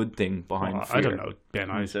there a good thing behind fear? I don't know, Ben.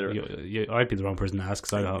 I'd be the wrong person to ask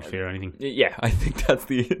because I don't fear anything. Yeah, I think that's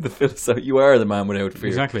the philosophy. You are the man without fear.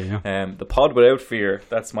 Exactly, yeah. The pod without fear,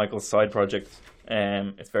 that's Michael's side project.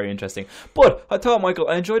 It's very interesting. But I thought, Michael,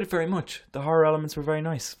 I enjoyed it very much. The horror elements were very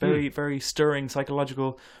nice. Very stirring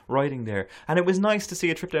psychological writing there. And it was nice to see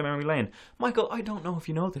a trip down memory lane. Michael, I don't know if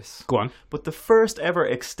you know this. Go on. But the first ever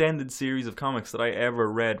extended series of comics that I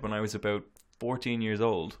ever read when I was about 14 years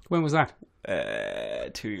old. When was that?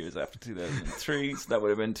 2 years after 2003, so that would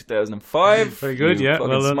have been 2005. Very good, yeah.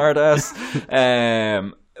 Well smart ass.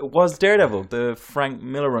 Was Daredevil, the Frank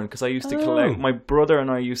Miller run, because I used to collect. My brother and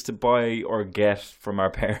I used to buy or get from our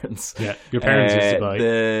parents. Yeah, your parents used to buy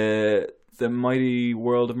the Mighty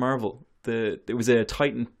World of Marvel. It was a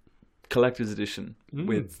Titan collector's edition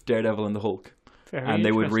with Daredevil and the Hulk. And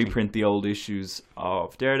they would reprint the old issues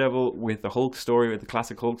of Daredevil with the Hulk story, with the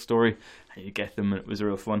classic Hulk story, and you get them, and it was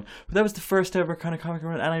real fun. But that was the first ever kind of comic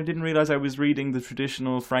run, and I didn't realize I was reading the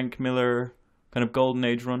traditional Frank Miller kind of golden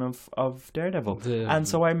age run of Daredevil. And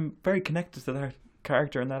so I'm very connected to that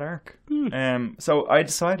character and that arc. So I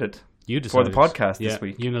decided for the podcast this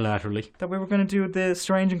week, unilaterally, that we were going to do the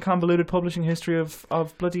strange and convoluted publishing history of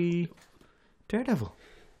bloody Daredevil.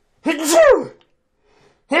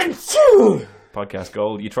 Podcast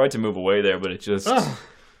gold. You tried to move away there, but it just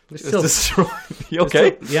destroyed. You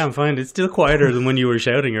okay? Yeah, I'm fine. It's still quieter than when you were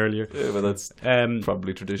shouting earlier. Yeah, but that's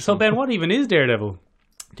probably traditional. So Ben, what even is Daredevil?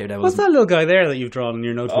 Daredevil. What's that little guy there that you've drawn in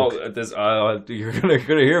your notebook? You're gonna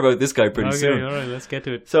hear about this guy pretty soon. All right, let's get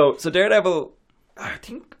to it. So Daredevil, I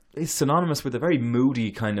think, is synonymous with a very moody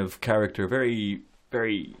kind of character, very,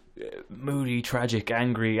 very moody, tragic,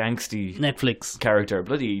 angry, angsty Netflix character.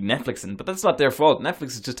 Bloody Netflixing, but that's not their fault.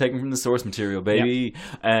 Netflix is just taken from the source material, baby.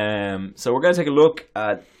 Yeah. So we're gonna take a look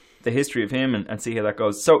at the history of him and see how that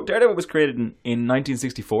goes. So Daredevil was created in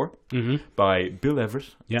 1964 by Bill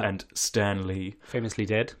Everett and Stan Lee. Famously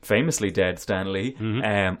dead Stan Lee.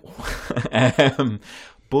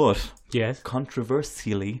 But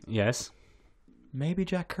controversially, maybe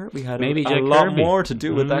Jack Kirby had a lot more to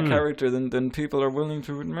do with that character than people are willing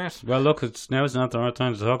to admit. Well, look, now's not the right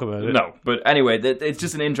time to talk about it. No, but anyway, it's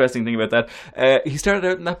just an interesting thing about that. He started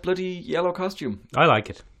out in that bloody yellow costume. I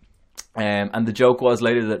like it. And the joke was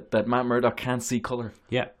later that Matt Murdock can't see colour.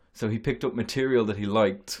 Yeah. So he picked up material that he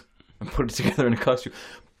liked and put it together in a costume.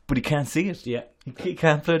 But he can't see it. Yeah. He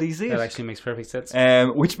can't bloody see it. That actually makes perfect sense.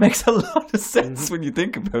 Which makes a lot of sense when you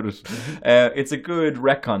think about it. It's a good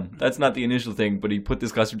retcon. That's not the initial thing, but he put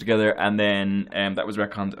this costume together and then that was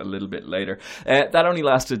retconned a little bit later. That only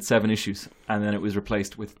lasted 7 issues, and then it was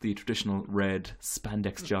replaced with the traditional red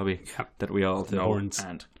spandex jobby that we all know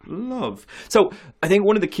and love. So I think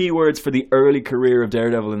one of the key words for the early career of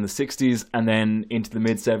Daredevil in the 60s and then into the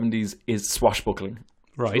mid-70s is swashbuckling.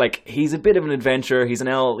 Right. Like, he's a bit of an adventurer. He's an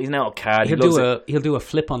old cad. He'll do a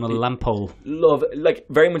flip on a lamp pole.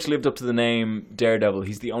 Very much lived up to the name Daredevil.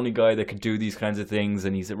 He's the only guy that could do these kinds of things,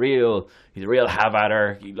 and he's a real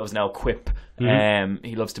have-at-her. He loves an old quip.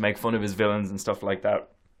 He loves to make fun of his villains and stuff like that.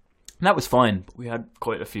 And that was fine, but we had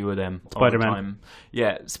quite a few of them all the time.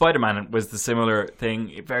 Yeah, Spider-Man was the similar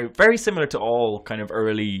thing. Very, very similar to all kind of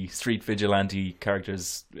early street vigilante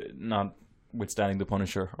characters, not withstanding the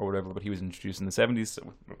Punisher or whatever, but he was introduced in the 70s, so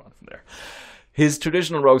we'll move on from there. His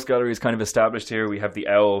traditional rogues gallery is kind of established here. We have the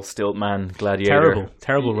Owl, Stiltman, Gladiator.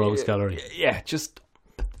 Terrible rogues gallery. Yeah, just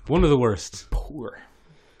one of the worst. Poor.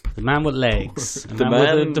 The man with legs. The The man with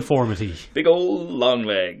a man- deformity. Big old long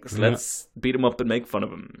legs. Yeah. Let's beat him up and make fun of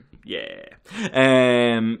him. Yeah.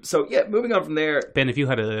 So yeah, moving on from there. Ben, if you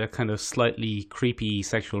had a kind of slightly creepy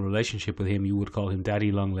sexual relationship with him, you would call him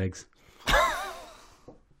Daddy Long Legs.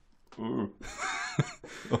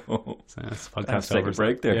 So that's the podcast I have to take over. a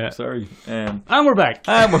break there. Yeah. Sorry. And we're back.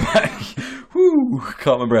 And we're back. Whew,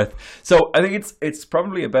 caught my breath. So I think it's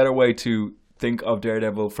probably a better way to think of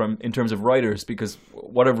Daredevil in terms of writers, because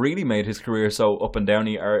what have really made his career so up and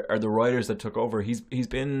downy are the writers that took over. He's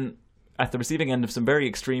been at the receiving end of some very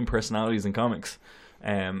extreme personalities in comics,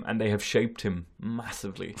 and they have shaped him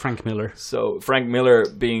massively. Frank Miller, So Frank Miller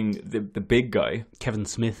being the big guy, Kevin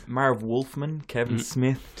Smith. Marv Wolfman, Kevin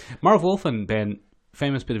Smith. Marv Wolfman, Ben,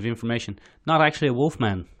 famous bit of information, not actually a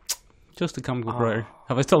wolfman, just a comic book writer.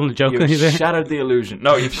 Have I stolen a joke on you You've there? shattered the illusion.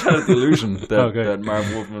 No, you've shattered the illusion that, Okay. that Marv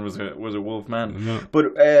Wolfman was a wolf man. No.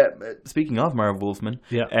 But speaking of Marv Wolfman,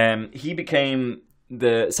 Yeah. he became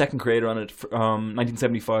the second creator on it from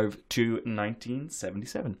 1975 to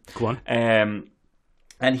 1977. Go on.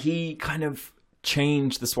 And he kind of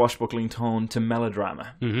changed the swashbuckling tone to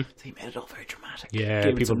melodrama. Mhm. So he made it all very dramatic. Yeah,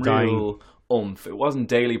 Gave it people some dying. real oomph. It wasn't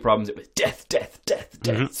daily problems. It was death, death, death,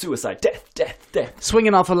 death, Mhm. suicide, death, death, death.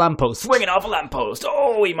 Swinging off a lamppost. Swinging off a lamppost.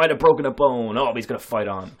 Oh, he might have broken a bone. Oh, he's going to fight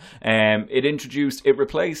on. It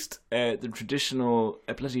replaced the traditional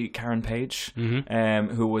bloody Karen Page,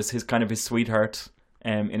 who was his sweetheart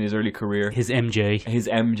in his early career. His MJ. His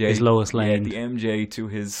MJ. His Lois Lane. Yeah, the MJ to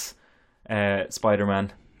his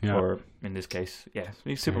Spider-Man. Yeah. Or in this case,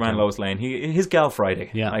 he's Superman, Okay. Lois Lane. His Gal Friday,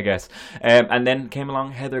 Yeah. I guess. And then came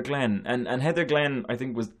along Heather Glenn. And Heather Glenn, I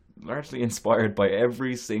think, was largely inspired by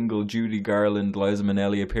every single Judy Garland, Liza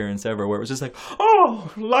Minnelli appearance ever, where it was just like,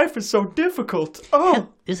 oh, life is so difficult. Oh,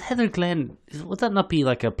 Is Heather Glen? Would that not be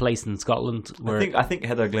like a place in Scotland where? I think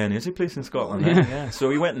Heather Glenn is a place in Scotland. Yeah. So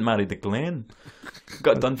he went and married the Glen.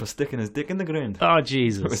 Got done for sticking his dick in the ground. Oh It was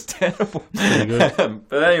Jesus! terrible. Very good.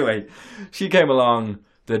 But anyway, she came along.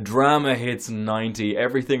 The drama hits 90.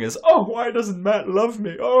 Everything is, oh, why doesn't Matt love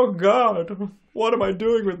me? Oh, God. What am I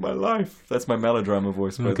doing with my life? That's my melodrama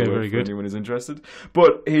voice, by Okay, the way, very for good. anyone who's interested.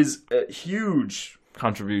 But his huge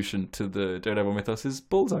contribution to the Daredevil mythos is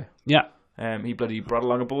Bullseye. Yeah. He bloody brought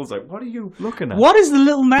along a bullseye. What are you looking at? What is the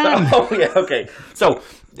little man? Oh, yeah, okay. So,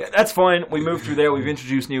 that's fine. We moved through there. We've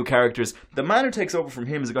introduced new characters. The man who takes over from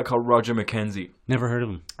him is a guy called Roger McKenzie. Never heard of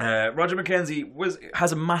him. Roger McKenzie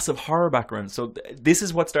has a massive horror background. So, this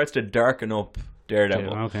is what starts to darken up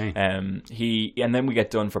Daredevil. Yeah, okay. And then we get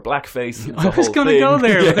done for blackface. I was going to go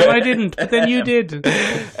there, but then I didn't. But then you did.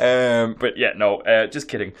 But yeah, no, just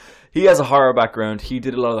kidding. He has a horror background. He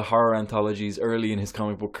did a lot of the horror anthologies early in his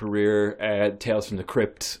comic book career, Tales from the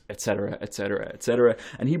Crypt, etc., etc., etc.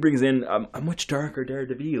 And he brings in a much darker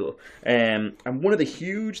Daredevil. And one of the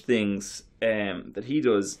huge things that he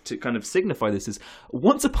does to kind of signify this is,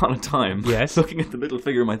 once upon a time, Yes. looking at the middle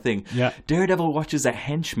finger of my thing, Yeah. Daredevil watches a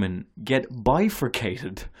henchman get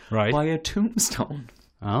bifurcated Right. by a tombstone.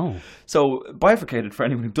 Oh. So, bifurcated, for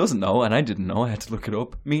anyone who doesn't know, and I didn't know, I had to look it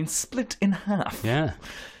up, means split in half. Yeah.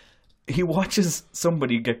 He watches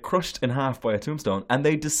somebody get crushed in half by a tombstone, and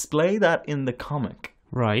they display that in the comic.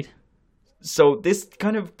 Right. So this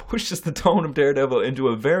kind of pushes the tone of Daredevil into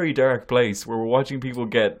a very dark place, where we're watching people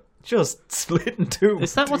get just split in two.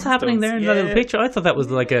 Is that what's happening there in that little picture? I thought that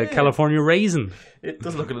was like a California raisin. It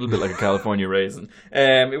does look a little bit like a California raisin.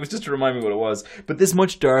 It was just to remind me what it was. But this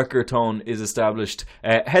much darker tone is established.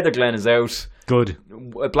 Heather Glenn is out. Good.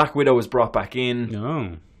 Black Widow is brought back in.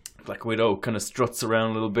 No. Black Widow kind of struts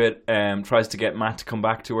around a little bit, tries to get Matt to come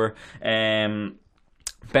back to her.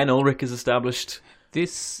 Ben Ulrich is established.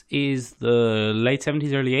 This is the late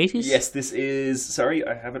 70s, early 80s? Yes, this is... Sorry,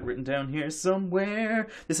 I have it written down here somewhere.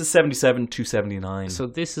 This is 77 to 79. So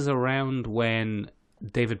this is around when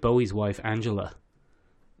David Bowie's wife, Angela,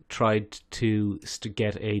 tried to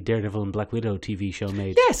get a Daredevil and Black Widow TV show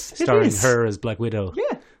made. Yes, it starring is. her as Black Widow.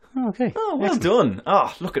 Yeah. Oh, okay. Oh, well done.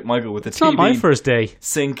 Oh, look at Michael with the It's TV not my first day.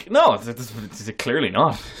 sync. No, it's clearly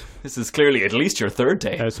not. This is clearly at least your third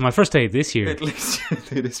day. It's my first day this year. At least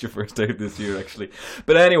it is your first day of this year, actually.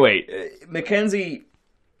 But anyway, Mackenzie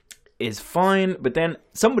is fine, but then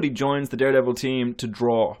somebody joins the Daredevil team to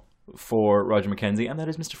draw for Roger McKenzie, and that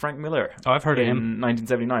is Mr. Frank Miller. Oh, I've heard of in him.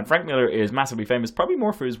 1979. Frank Miller is massively famous, probably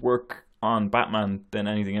more for his work on Batman than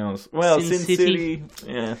anything else. Well, Sin Sin City. City,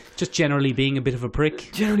 yeah. Just generally being a bit of a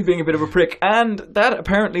prick. Generally being a bit of a prick, and that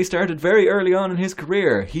apparently started very early on in his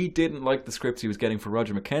career. He didn't like the scripts he was getting for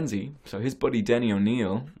Roger McKenzie, so his buddy Denny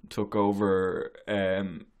O'Neil took over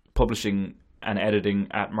publishing and editing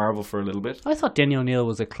at Marvel for a little bit. I thought Denny O'Neil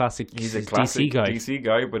was a classic He's a classic DC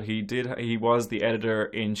guy. but he was the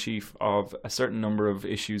editor-in-chief of a certain number of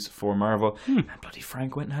issues for Marvel. And bloody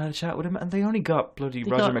Frank went and had a chat with him, and they only got bloody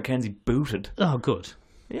Roger McKenzie booted. Oh, good.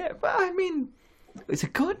 Yeah, but I mean, is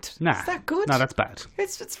it good? Nah. Is that good? No, that's bad.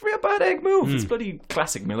 It's a real bad egg move. It's bloody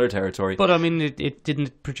classic Miller territory. But I mean, it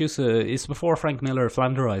didn't produce it's before Frank Miller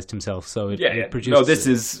flanderized himself, so it produced. No, this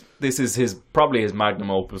is his probably his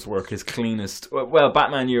magnum opus work, his cleanest. Well,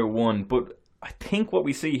 Batman Year One, but I think what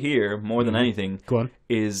we see here more than anything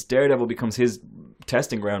is Daredevil becomes his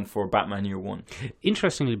testing ground for Batman Year One.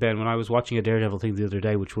 Interestingly, Ben, when I was watching a Daredevil thing the other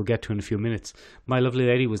day, which we'll get to in a few minutes, my lovely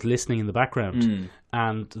lady was listening in the background,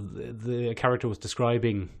 and the character was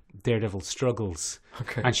describing Daredevil's struggles,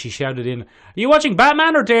 and she shouted in, "Are you watching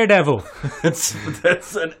Batman or Daredevil?"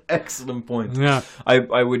 That's an excellent point. Yeah,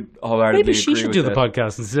 I would wholeheartedly maybe she agree should with do that. the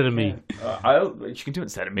podcast instead of me. She can do it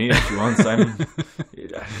instead of me if she wants.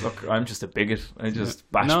 Look, I'm just a bigot. I just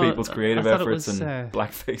bash people's creative efforts and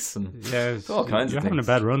blackface and all kinds of You're things. having a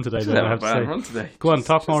bad run today, Just though, I having have a bad to say. run today. Go on,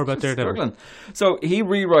 talk more about Just Daredevil. struggling. So he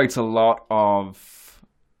rewrites a lot of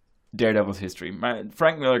Daredevil's history.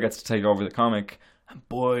 Frank Miller gets to take over the comic, and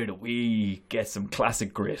boy, do we get some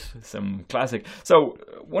classic grit, some classic. So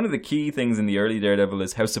one of the key things in the early Daredevil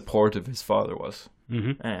is how supportive his father was.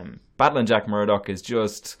 Battling Jack Murdoch is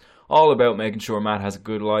just all about making sure Matt has a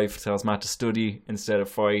good life, tells Matt to study instead of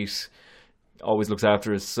fight, always looks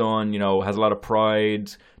after his son, has a lot of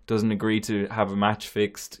pride, doesn't agree to have a match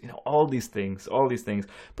fixed, all these things.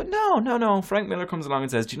 But no, Frank Miller comes along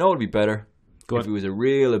and says, do you know what would be better? If he was a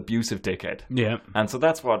real abusive dickhead. Yeah. And so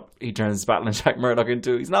that's what he turns Battling Jack Murdoch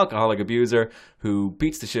into. He's an alcoholic abuser who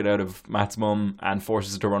beats the shit out of Matt's mum and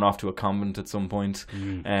forces her to run off to a convent at some point.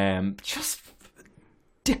 Just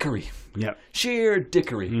dickery. Yeah. Sheer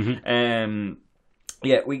dickery.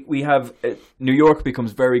 We have New York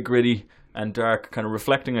becomes very gritty and dark, kind of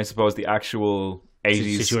reflecting, I suppose, the actual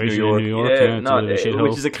 80s situation New York,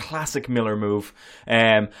 which is a classic Miller move.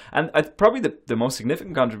 And probably the most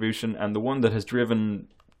significant contribution, and the one that has driven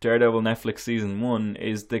Daredevil Netflix season 1,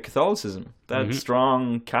 is the Catholicism. That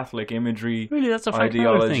strong Catholic imagery, really, that's a Frank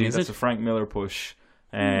Miller ideology. thing, That's a Frank Miller push.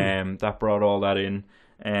 That brought all that in.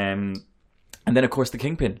 And then, of course, the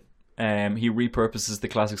Kingpin. He repurposes the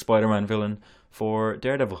classic Spider-Man villain for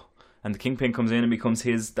Daredevil. And the Kingpin comes in and becomes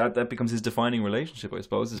that becomes his defining relationship, I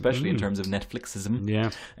suppose, especially in terms of Netflixism. Yeah.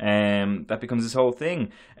 That becomes his whole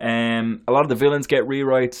thing. A lot of the villains get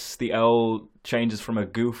rewrites. The Owl changes from a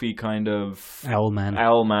goofy kind of Owl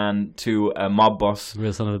man to a mob boss.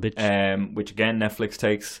 Real son of a bitch. Which again Netflix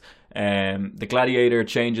takes. The Gladiator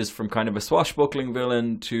changes from kind of a swashbuckling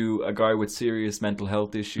villain to a guy with serious mental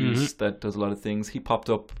health issues that does a lot of things. He popped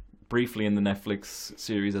up briefly in the Netflix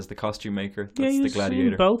series as the costume maker. That's he the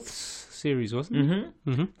Gladiator. In both series, wasn't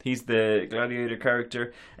he? He's the Gladiator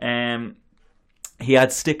character. He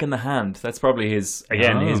had Stick in the Hand. That's probably his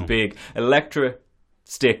big. Elektra,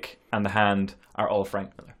 Stick, and the Hand are all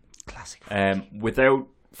Frank Miller. Classic. Without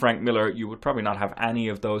Frank Miller, you would probably not have any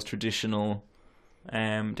of those traditional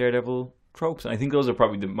Daredevil tropes. And I think those are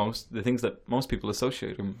probably the things that most people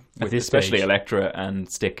associate him with, especially stage. Elektra and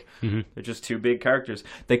Stick. They're just two big characters.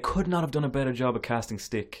 They could not have done a better job of casting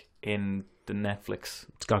Stick in the Netflix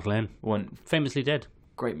Scott Glenn. one. Famously dead.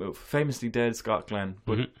 Great move. Famously dead Scott Glenn,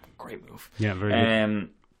 but great move. Yeah, very good. And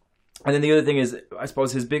then the other thing is, I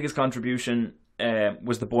suppose his biggest contribution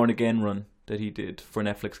was the Born Again run that he did for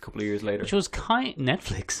Netflix a couple of years later. Which was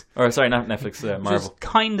Netflix. Or sorry, not Netflix, Marvel. Which was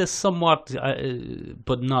kind of somewhat,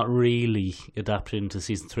 but not really adapted into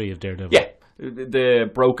season 3 of Daredevil. Yeah, the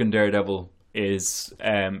broken Daredevil is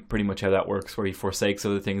pretty much how that works, where he forsakes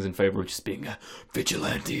other things in favour of just being a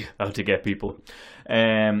vigilante out to get people.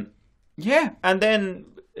 And then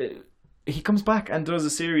he comes back and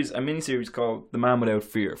does a mini-series called The Man Without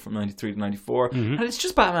Fear from 93 to 94, and it's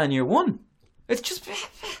just Batman Year One. It's just...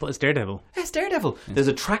 But it's Daredevil. It's Daredevil. There's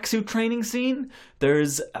a tracksuit training scene.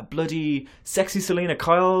 There's a bloody sexy Selena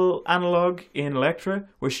Kyle analogue in Elektra,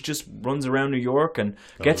 where she just runs around New York and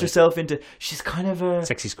gets herself into... She's kind of a...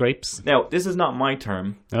 Sexy scrapes. Now, this is not my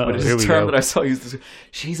term, but it's here a we term go. that I saw used.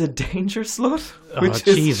 She's a danger slut. Oh, Which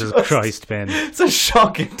is Jesus just- Christ, Ben. It's a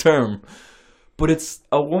shocking term. But it's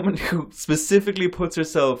a woman who specifically puts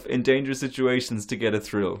herself in dangerous situations to get a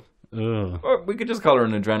thrill. Ugh. Or we could just call her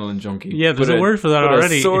an adrenaline junkie. Yeah, there's a word for that but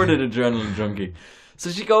already. A sordid adrenaline junkie. So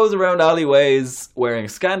she goes around alleyways wearing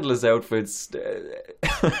scandalous outfits.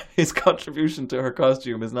 His contribution to her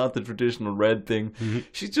costume is not the traditional red thing. Mm-hmm.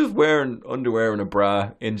 She's just wearing underwear and a bra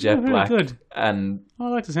in jet very black. good. And I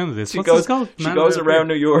like the sound of this. she What's goes, this called? she Man goes Without around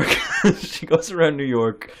Fear? New York. She goes around New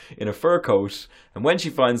York in a fur coat. And when she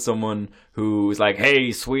finds someone who is like,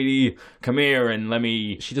 "Hey, sweetie, come here and let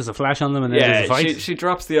me," She does a flash on them and then there's a fight. she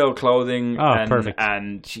drops the old clothing. Oh, and, perfect.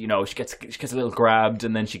 And she, she gets a little grabbed,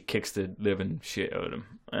 and then she kicks the living shit out of him.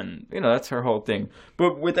 And that's her whole thing.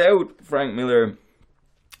 But without Frank Miller,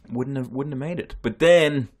 wouldn't have made it. But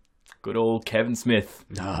then, good old Kevin Smith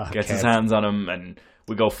gets his hands on him, and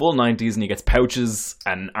we go full 90s, and he gets pouches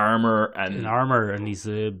and armor and he's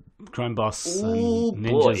a crime boss oh and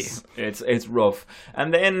boy, ninjas. it's rough.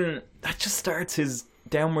 And then that just starts his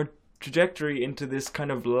downward trajectory into this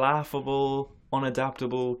kind of laughable,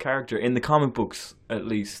 unadaptable character in the comic books, at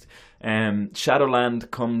least.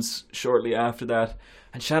 Shadowland comes shortly after that.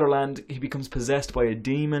 And Shadowland, he becomes possessed by a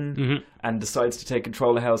demon and decides to take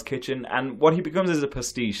control of Hell's Kitchen. And what he becomes is a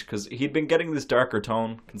pastiche, because he'd been getting this darker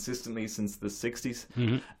tone consistently since the 60s.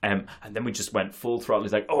 And then we just went full throttle.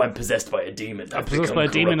 He's like, "Oh, I'm possessed by a demon. I'm possessed by a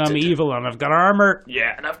demon, I'm evil, and I've got armor."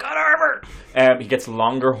 Yeah, and I've got armor. He gets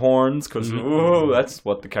longer horns, because that's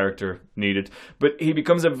what the character needed. But he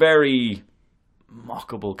becomes a very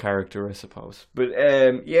mockable character, I suppose. But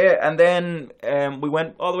and then we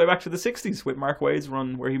went all the way back to the 60s with Mark Waid's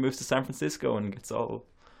run, where he moves to San Francisco and gets all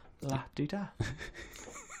la-di-da.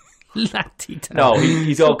 La-di-da. No,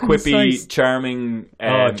 he's all quippy, Concise. charming.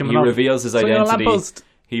 He He reveals his identity. Lamppost.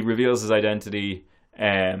 He reveals his identity,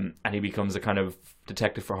 and he becomes a kind of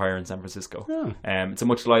detective for hire in San Francisco. Oh. It's a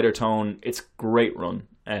much lighter tone. It's a great run.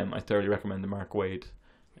 I thoroughly recommend the Mark Waid,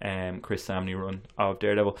 Chris Samney run of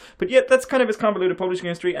Daredevil. But yeah, that's kind of his convoluted publishing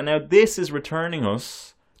history. And now this is returning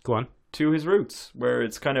us Go on. to his roots, where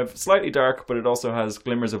it's kind of slightly dark, but it also has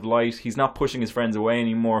glimmers of light. He's not pushing his friends away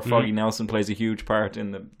anymore. Foggy Nelson plays a huge part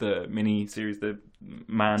in the mini series, The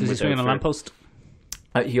Man Does he Without swing on a Fear. lamppost?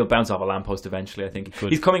 He'll bounce off a lamppost eventually, I think.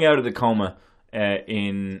 Good. He's coming out of the coma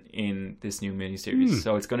in this new miniseries.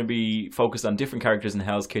 So it's going to be focused on different characters in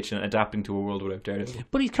Hell's Kitchen, adapting to a world without Daredevil.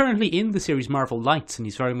 But he's currently in the series Marvel Lights, and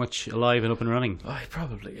he's very much alive and up and running. Oh, he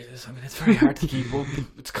probably is. I mean, it's very hard to keep up.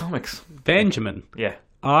 It's comics. Benjamin, Yeah.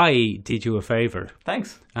 I did you a favour,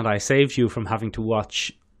 Thanks. and I saved you from having to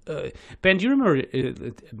watch... Ben, do you remember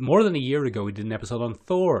more than a year ago we did an episode on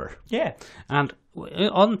Thor? Yeah. And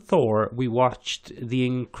on Thor, we watched The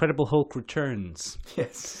Incredible Hulk Returns,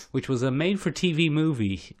 Yes. which was a made-for-TV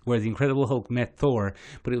movie where the Incredible Hulk met Thor,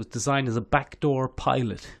 but it was designed as a backdoor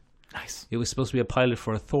pilot. Nice. It was supposed to be a pilot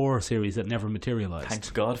for a Thor series that never materialized.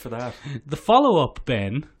 Thank God for that. The follow-up,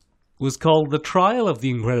 Ben, was called The Trial of the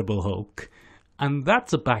Incredible Hulk, and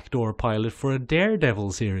that's a backdoor pilot for a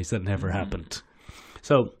Daredevil series that never happened.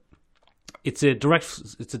 So it's a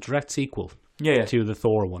direct sequel Yeah. to the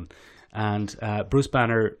Thor one. And Bruce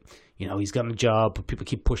Banner, he's gotten a job, but people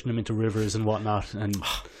keep pushing him into rivers and whatnot. And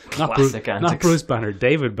Classic not antics. Bruce Banner,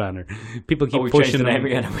 David Banner. People keep we've changed pushing the him. name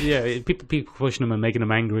again. Yeah, people keep pushing him and making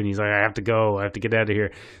him angry, and he's like, I have to go, I have to get out of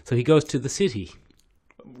here. So he goes to the city.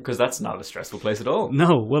 Because that's not a stressful place at all.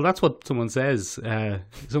 No, well, that's what someone says.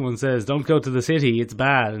 Someone says, don't go to the city, it's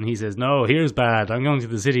bad. And he says, no, here's bad. I'm going to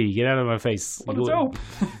the city. Get out of my face. What a dope.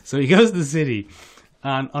 So he goes to the city.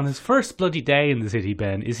 And on his first bloody day in the city,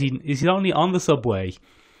 Ben, is he only on the subway.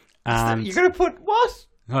 And You're going to put what?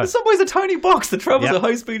 What? The subway's a tiny box that travels Yeah. at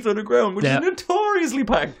high speeds underground, which Yeah. is notoriously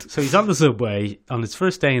packed. So he's on the subway on his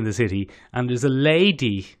first day in the city, and there's a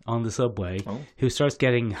lady on the subway who starts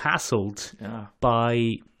getting hassled Yeah.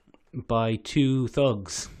 by two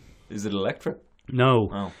thugs. Is it Electra? No,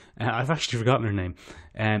 Oh. I've actually forgotten her name.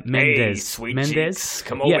 Mendez. Hey, sweet Mendez. cheeks,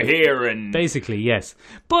 come over here and... Basically, yes.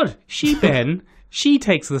 But she, Ben, she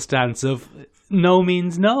takes the stance of no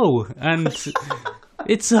means no, and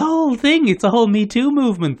it's a whole thing. It's a whole Me Too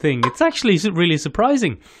movement thing. It's actually really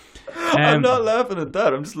surprising. I'm not laughing at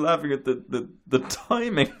that. I'm just laughing at the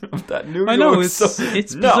timing of that New I know York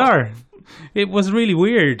it's bizarre. It was really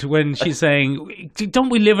weird when she's saying, "Don't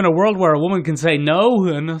we live in a world where a woman can say no?"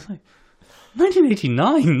 And I was like,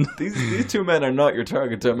 1989. These two men are not your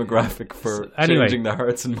target demographic for Anyway. changing the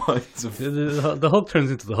hearts and minds of... The Hulk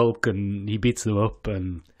turns into the Hulk and he beats them up,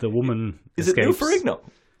 and the woman Is escapes. it Lou Ferrigno?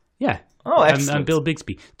 Yeah. Oh, And excellent. Bill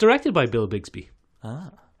Bixby. Directed by Bill Bixby.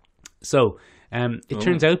 So, it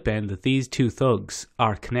turns out, Ben, that these two thugs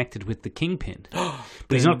are connected with the Kingpin. But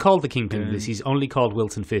he's not called the Kingpin in this. He's only called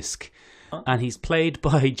Wilson Fisk. And he's played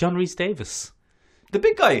by John Rhys Davis. The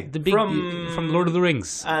big guy. The big from Lord of the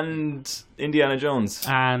Rings. And Indiana Jones.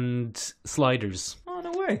 And Sliders. Oh,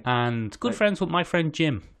 no way. And good friends with my friend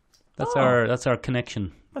Jim. That's our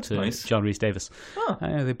connection to nice. John Rhys Davis. Oh.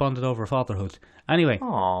 They bonded over fatherhood. Anyway,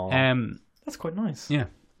 That's quite nice. yeah.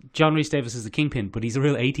 John Rhys Davis is the Kingpin, but he's a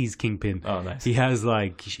real 80s Kingpin. Oh, nice. He has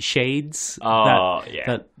like shades Yeah.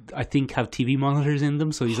 that I think have TV monitors in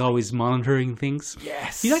them, so he's always monitoring things.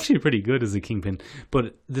 Yes. He's actually pretty good as a Kingpin,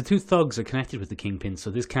 but the two thugs are connected with the Kingpin, so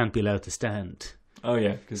this can't be allowed to stand. Oh,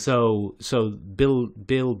 yeah. So Bill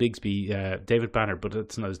Bigsby, David Banner, but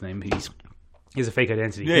that's not his name. He's a fake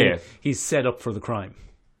identity. Yeah. He's set up for the crime.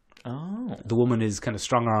 Oh. The woman is kind of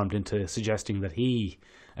strong-armed into suggesting that he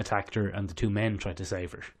attacked her and the two men tried to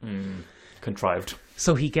save her. Contrived.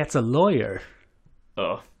 So he gets a lawyer.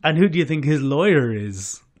 Oh. And who do you think his lawyer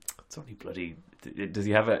is? It's only bloody... Does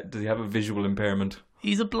he have a visual impairment?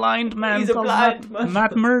 He's a blind man. He's a called blind man.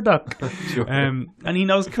 Matt Murdock. Sure. And he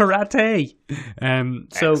knows karate.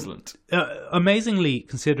 So Excellent. amazingly,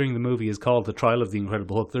 considering the movie is called The Trial of the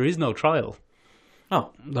Incredible Hulk, there is no trial.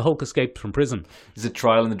 Oh. The Hulk escaped from prison. Is it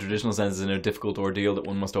trial in the traditional sense in a difficult ordeal that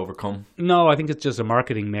one must overcome? No, I think it's just a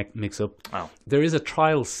marketing mix-up. Oh. There is a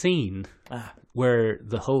trial scene where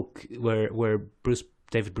the Hulk, where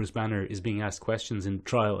David Bruce Banner is being asked questions in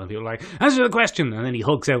trial, and people are like, answer the question, and then he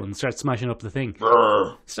hulks out and starts smashing up the thing.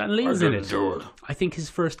 Stan Lee's in it. I think his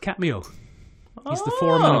first cameo. He's the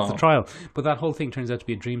foreman of the trial. But that whole thing turns out to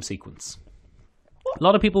be a dream sequence. A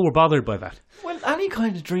lot of people were bothered by that. Well, any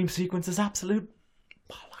kind of dream sequence is absolute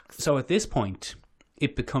bollocks. So at this point,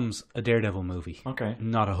 it becomes a Daredevil movie. Okay.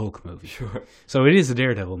 Not a Hulk movie. Sure. So it is a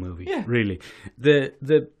Daredevil movie. Yeah. Really.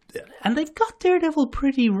 And they've got Daredevil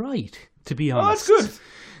pretty right, to be honest. Oh, that's good.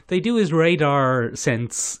 They do his radar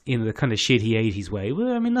sense in the kind of shitty 80s way.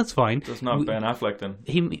 Well, I mean, that's fine. That's not Ben Affleck then.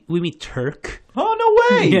 We meet Turk. Oh,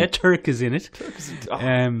 no way! Yeah, Turk is in it.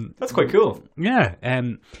 That's quite cool. Yeah.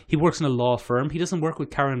 He works in a law firm. He doesn't work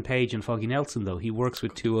with Karen Page and Foggy Nelson, though. He works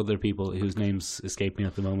with two other people whose names escape me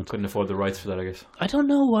at the moment. Couldn't afford the rights for that, I guess. I don't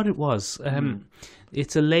know what it was.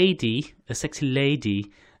 It's a lady, a sexy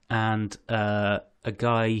lady, and a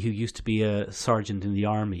guy who used to be a sergeant in the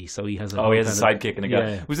army, so he has a he has a sidekick and a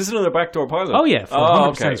guy. Yeah. Was this another backdoor pilot? Oh yeah, for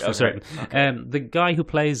 100% for okay. certain. The guy who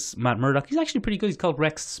plays Matt Murdock, he's actually pretty good. He's called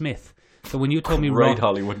Rex Smith. So when you told me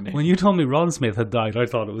Hollywood name. when you told me Ron Smith had died, I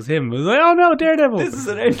thought it was him. I was like, oh no, Daredevil. This is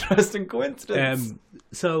an interesting coincidence.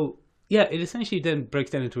 So yeah, it essentially then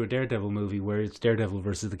breaks down into a Daredevil movie where it's Daredevil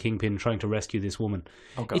versus the Kingpin trying to rescue this woman.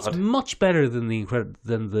 Oh God. It's much better than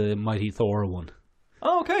the Mighty Thor one.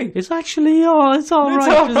 Oh, okay. It's actually, it's all right.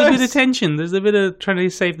 all There's right. a bit of tension. There's a bit of trying to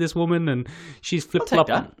save this woman, and she's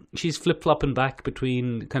flip-flopping. that. She's flip-flopping back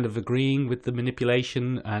between kind of agreeing with the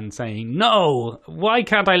manipulation and saying, no, why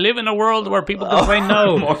can't I live in a world where people can say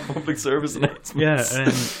no? More public service announcements.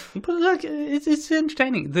 Yeah, but look, it's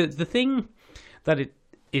entertaining. The thing that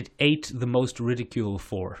it ate the most ridicule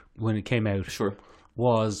for when it came out Sure.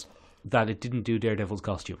 was that it didn't do Daredevil's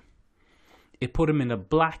costume. It put him in a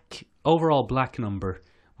overall black number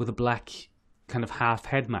with a black kind of half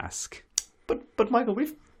head mask. But Michael,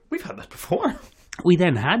 we've had that before. We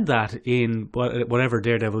then had that in whatever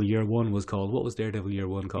Daredevil Year 1 was called. What was Daredevil Year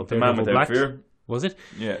 1 called? The Man Daredevil Without Black? Fear. Was it?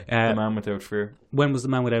 Yeah, The Man Without Fear. When was The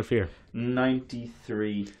Man Without Fear?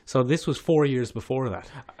 93. So this was 4 years before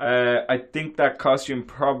that. I think that costume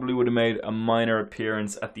probably would have made a minor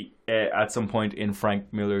appearance at some point in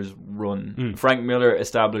Frank Miller's run. Frank Miller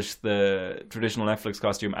established the traditional Netflix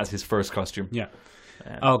costume as his first costume. Yeah.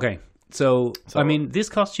 Okay. So I mean, this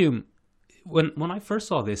costume, when I first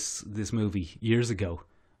saw this movie years ago,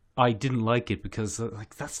 I didn't like it because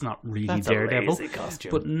that's not really Daredevil. A lazy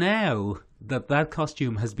costume. But now that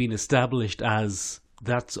costume has been established as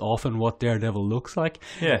that's often what Daredevil looks like.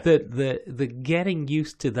 Yeah. The getting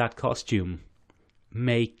used to that costume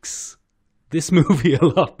makes this movie a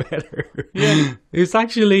lot better. Yeah. It's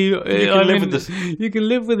actually you can live with it. You can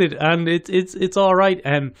live with it, and it's all right.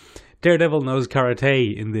 Daredevil knows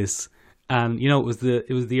karate in this, and you know it was the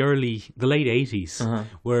late 80s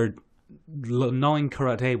where knowing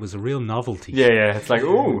karate was a real novelty. Yeah. It's like,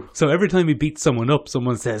 ooh. So every time he beats someone up,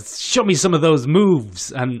 someone says, "Show me some of those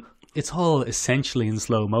moves," and it's all essentially in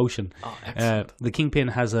slow motion. Oh, excellent. The Kingpin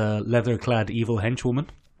has a leather-clad evil henchwoman.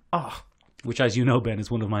 Oh. Which, as you know, Ben, is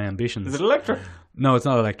one of my ambitions. Is it Electra? No, it's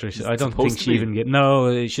not Electra. I don't think she even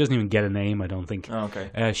she doesn't even get a name, I don't think. Oh,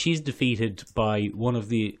 okay. She's defeated by one of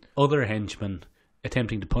the other henchmen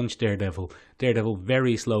attempting to punch Daredevil. Daredevil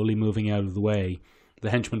very slowly moving out of the way. The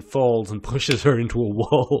henchman falls and pushes her into a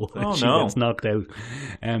wall. And she gets knocked out.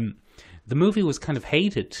 The movie was kind of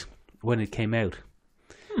hated when it came out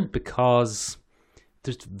because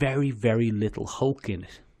there's very, very little Hulk in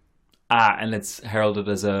it. And it's heralded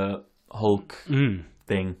as a Hulk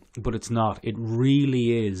thing. but it's not. It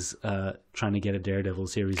really is trying to get a Daredevil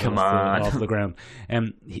series off the ground.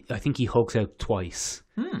 I think he hulks out twice.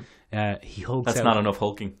 That's not enough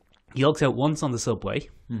hulking. He hulks out once on the subway.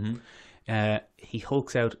 Mm-hmm. He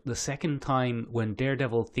hulks out the second time when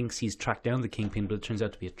Daredevil thinks he's tracked down the Kingpin, but it turns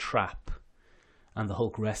out to be a trap, and the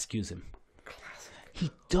Hulk rescues him. Classic.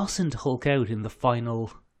 He doesn't hulk out in the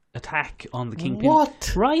final attack on the Kingpin.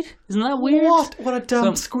 What? Right? Isn't that weird? What a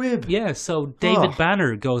damn squib. Yeah, so David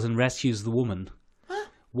Banner goes and rescues the woman,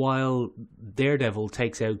 while Daredevil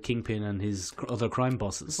takes out Kingpin and his other crime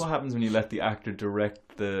bosses. That's what happens when you let the actor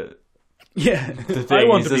direct the Yeah, the thing. I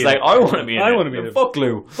want to be in it. Fuck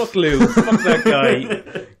Lou. Fuck Lou. Fuck that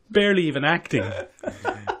guy. Barely even acting.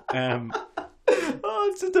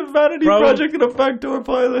 It's just a vanity project and a backdoor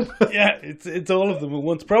pilot. Yeah, it's all of them at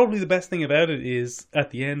once. Probably the best thing about it is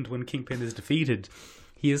at the end when Kingpin is defeated,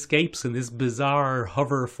 he escapes in this bizarre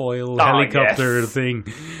hoverfoil helicopter thing.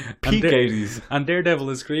 Peak 80s. And Daredevil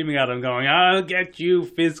is screaming at him, going, "I'll get you,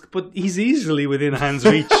 Fisk!" But he's easily within hand's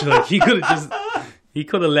reach. Like he could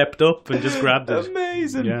have leapt up and just grabbed it.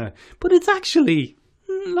 Amazing. Yeah, but it's actually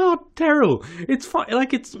not terrible. It's fine.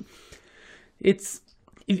 Like it's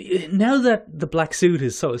now that the black suit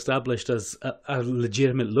is so established as a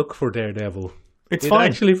legitimate look for Daredevil. It's fine.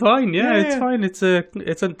 Actually fine. Yeah, it's fine. It's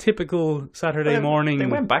a typical Saturday morning. They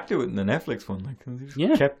went back to it in the Netflix one.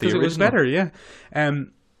 Kept the original. It was better. Yeah. I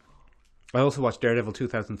also watched Daredevil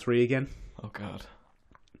 2003 again. Oh God.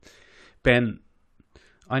 Ben,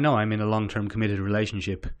 I know I'm in a long-term committed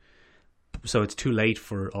relationship, so it's too late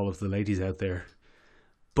for all of the ladies out there.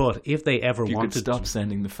 But if they ever wanted... You could stop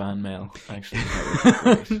sending the fan mail, actually.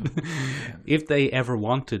 If they ever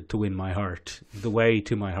wanted to win my heart, the way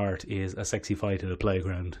to my heart is a sexy fight at a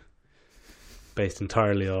playground. Based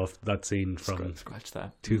entirely off that scene from... Scratch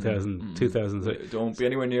that. 2003. Don't be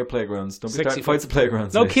anywhere near playgrounds. Don't be starting fights at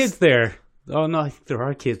playgrounds. No kids there. Oh, no, I think there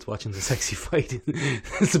are kids watching the sexy fight.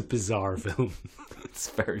 It's a bizarre film. It's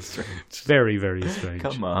very strange. Very, very strange.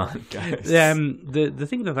 Come on, guys. The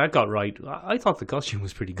thing that got right, I thought the costume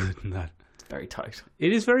was pretty good in that. It's very tight.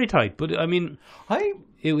 It is very tight, but I mean,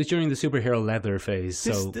 it was during the superhero leather phase.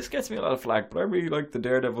 This gets me a lot of flack, but I really liked the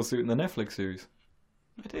Daredevil suit in the Netflix series.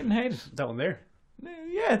 I didn't hate it. That one there?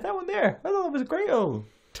 Yeah, that one there. I thought it was a great old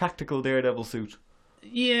tactical Daredevil suit.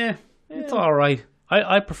 Yeah, it's all right.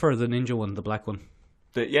 I prefer the ninja one, the black one.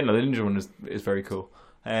 The ninja one is very cool.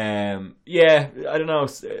 I don't know.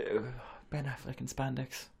 Ben Affleck in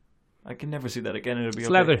spandex. I can never see that again. It'll be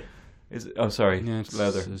leather. Sorry. Yeah, it's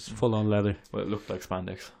leather. It's full on leather. Well, it looked like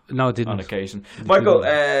spandex. No, it didn't. On occasion. Michael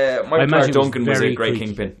Clark Duncan was a great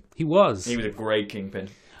Kingpin. He was. He was a great Kingpin.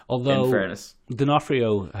 Although, in fairness,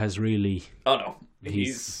 D'Onofrio has really... Oh no,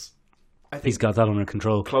 he's got that under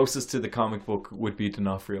control. Closest to the comic book would be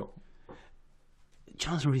D'Onofrio.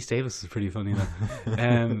 Jonathan Rhys Davis is pretty funny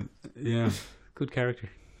though. Yeah, good character.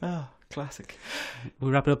 Classic. We'll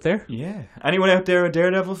wrap it up there? Yeah. Anyone out there a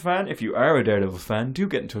Daredevil fan? If you are a Daredevil fan, do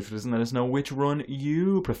get in touch with us and let us know which run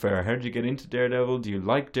you prefer. How did you get into Daredevil? Do you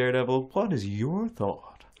like Daredevil? What is your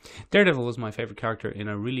thought? Daredevil was my favourite character in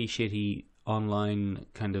a really shitty online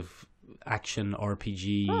kind of action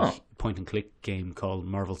RPG point and click game called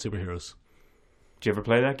Marvel Superheroes. Did you ever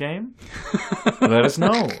play that game? Let us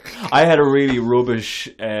know. I had a really rubbish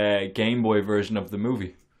Game Boy version of the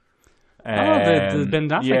movie. The Ben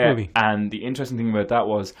Affleck movie. And the interesting thing about that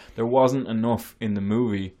was there wasn't enough in the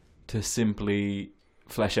movie to simply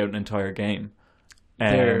flesh out an entire game.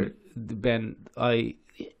 Ben, I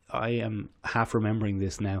am half remembering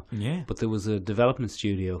this now. Yeah. But there was a development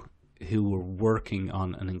studio who were working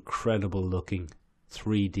on an incredible looking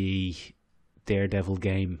 3D Daredevil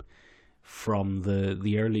game from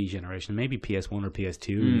the early generation, maybe PS1 or PS2,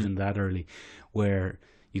 even that early, where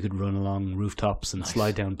you could run along rooftops and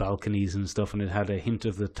slide down balconies and stuff, and it had a hint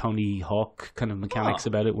of the Tony Hawk kind of mechanics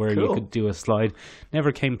about it, where you could do a slide.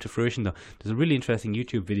 Never came to fruition though. There's a really interesting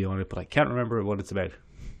YouTube video on it, but I can't remember what it's about.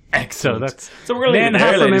 Excellent. So we're going to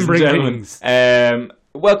half remembering things.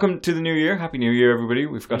 Welcome to the new year. Happy New Year, everybody.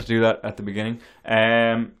 We've got to do that at the beginning.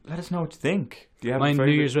 Let us know what you think. Do you have my New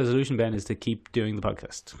Year's resolution, Ben, is to keep doing the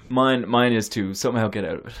podcast. Mine is to somehow get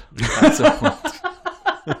out of it. At some point.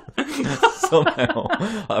 Somehow.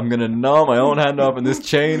 I'm going to gnaw my own hand off and this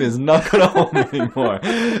chain is not going to hold me anymore.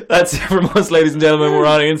 That's it from us, ladies and gentlemen. We're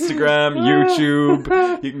on Instagram,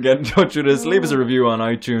 YouTube. You can get in touch with us. Leave us a review on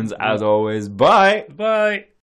iTunes as always. Bye. Bye.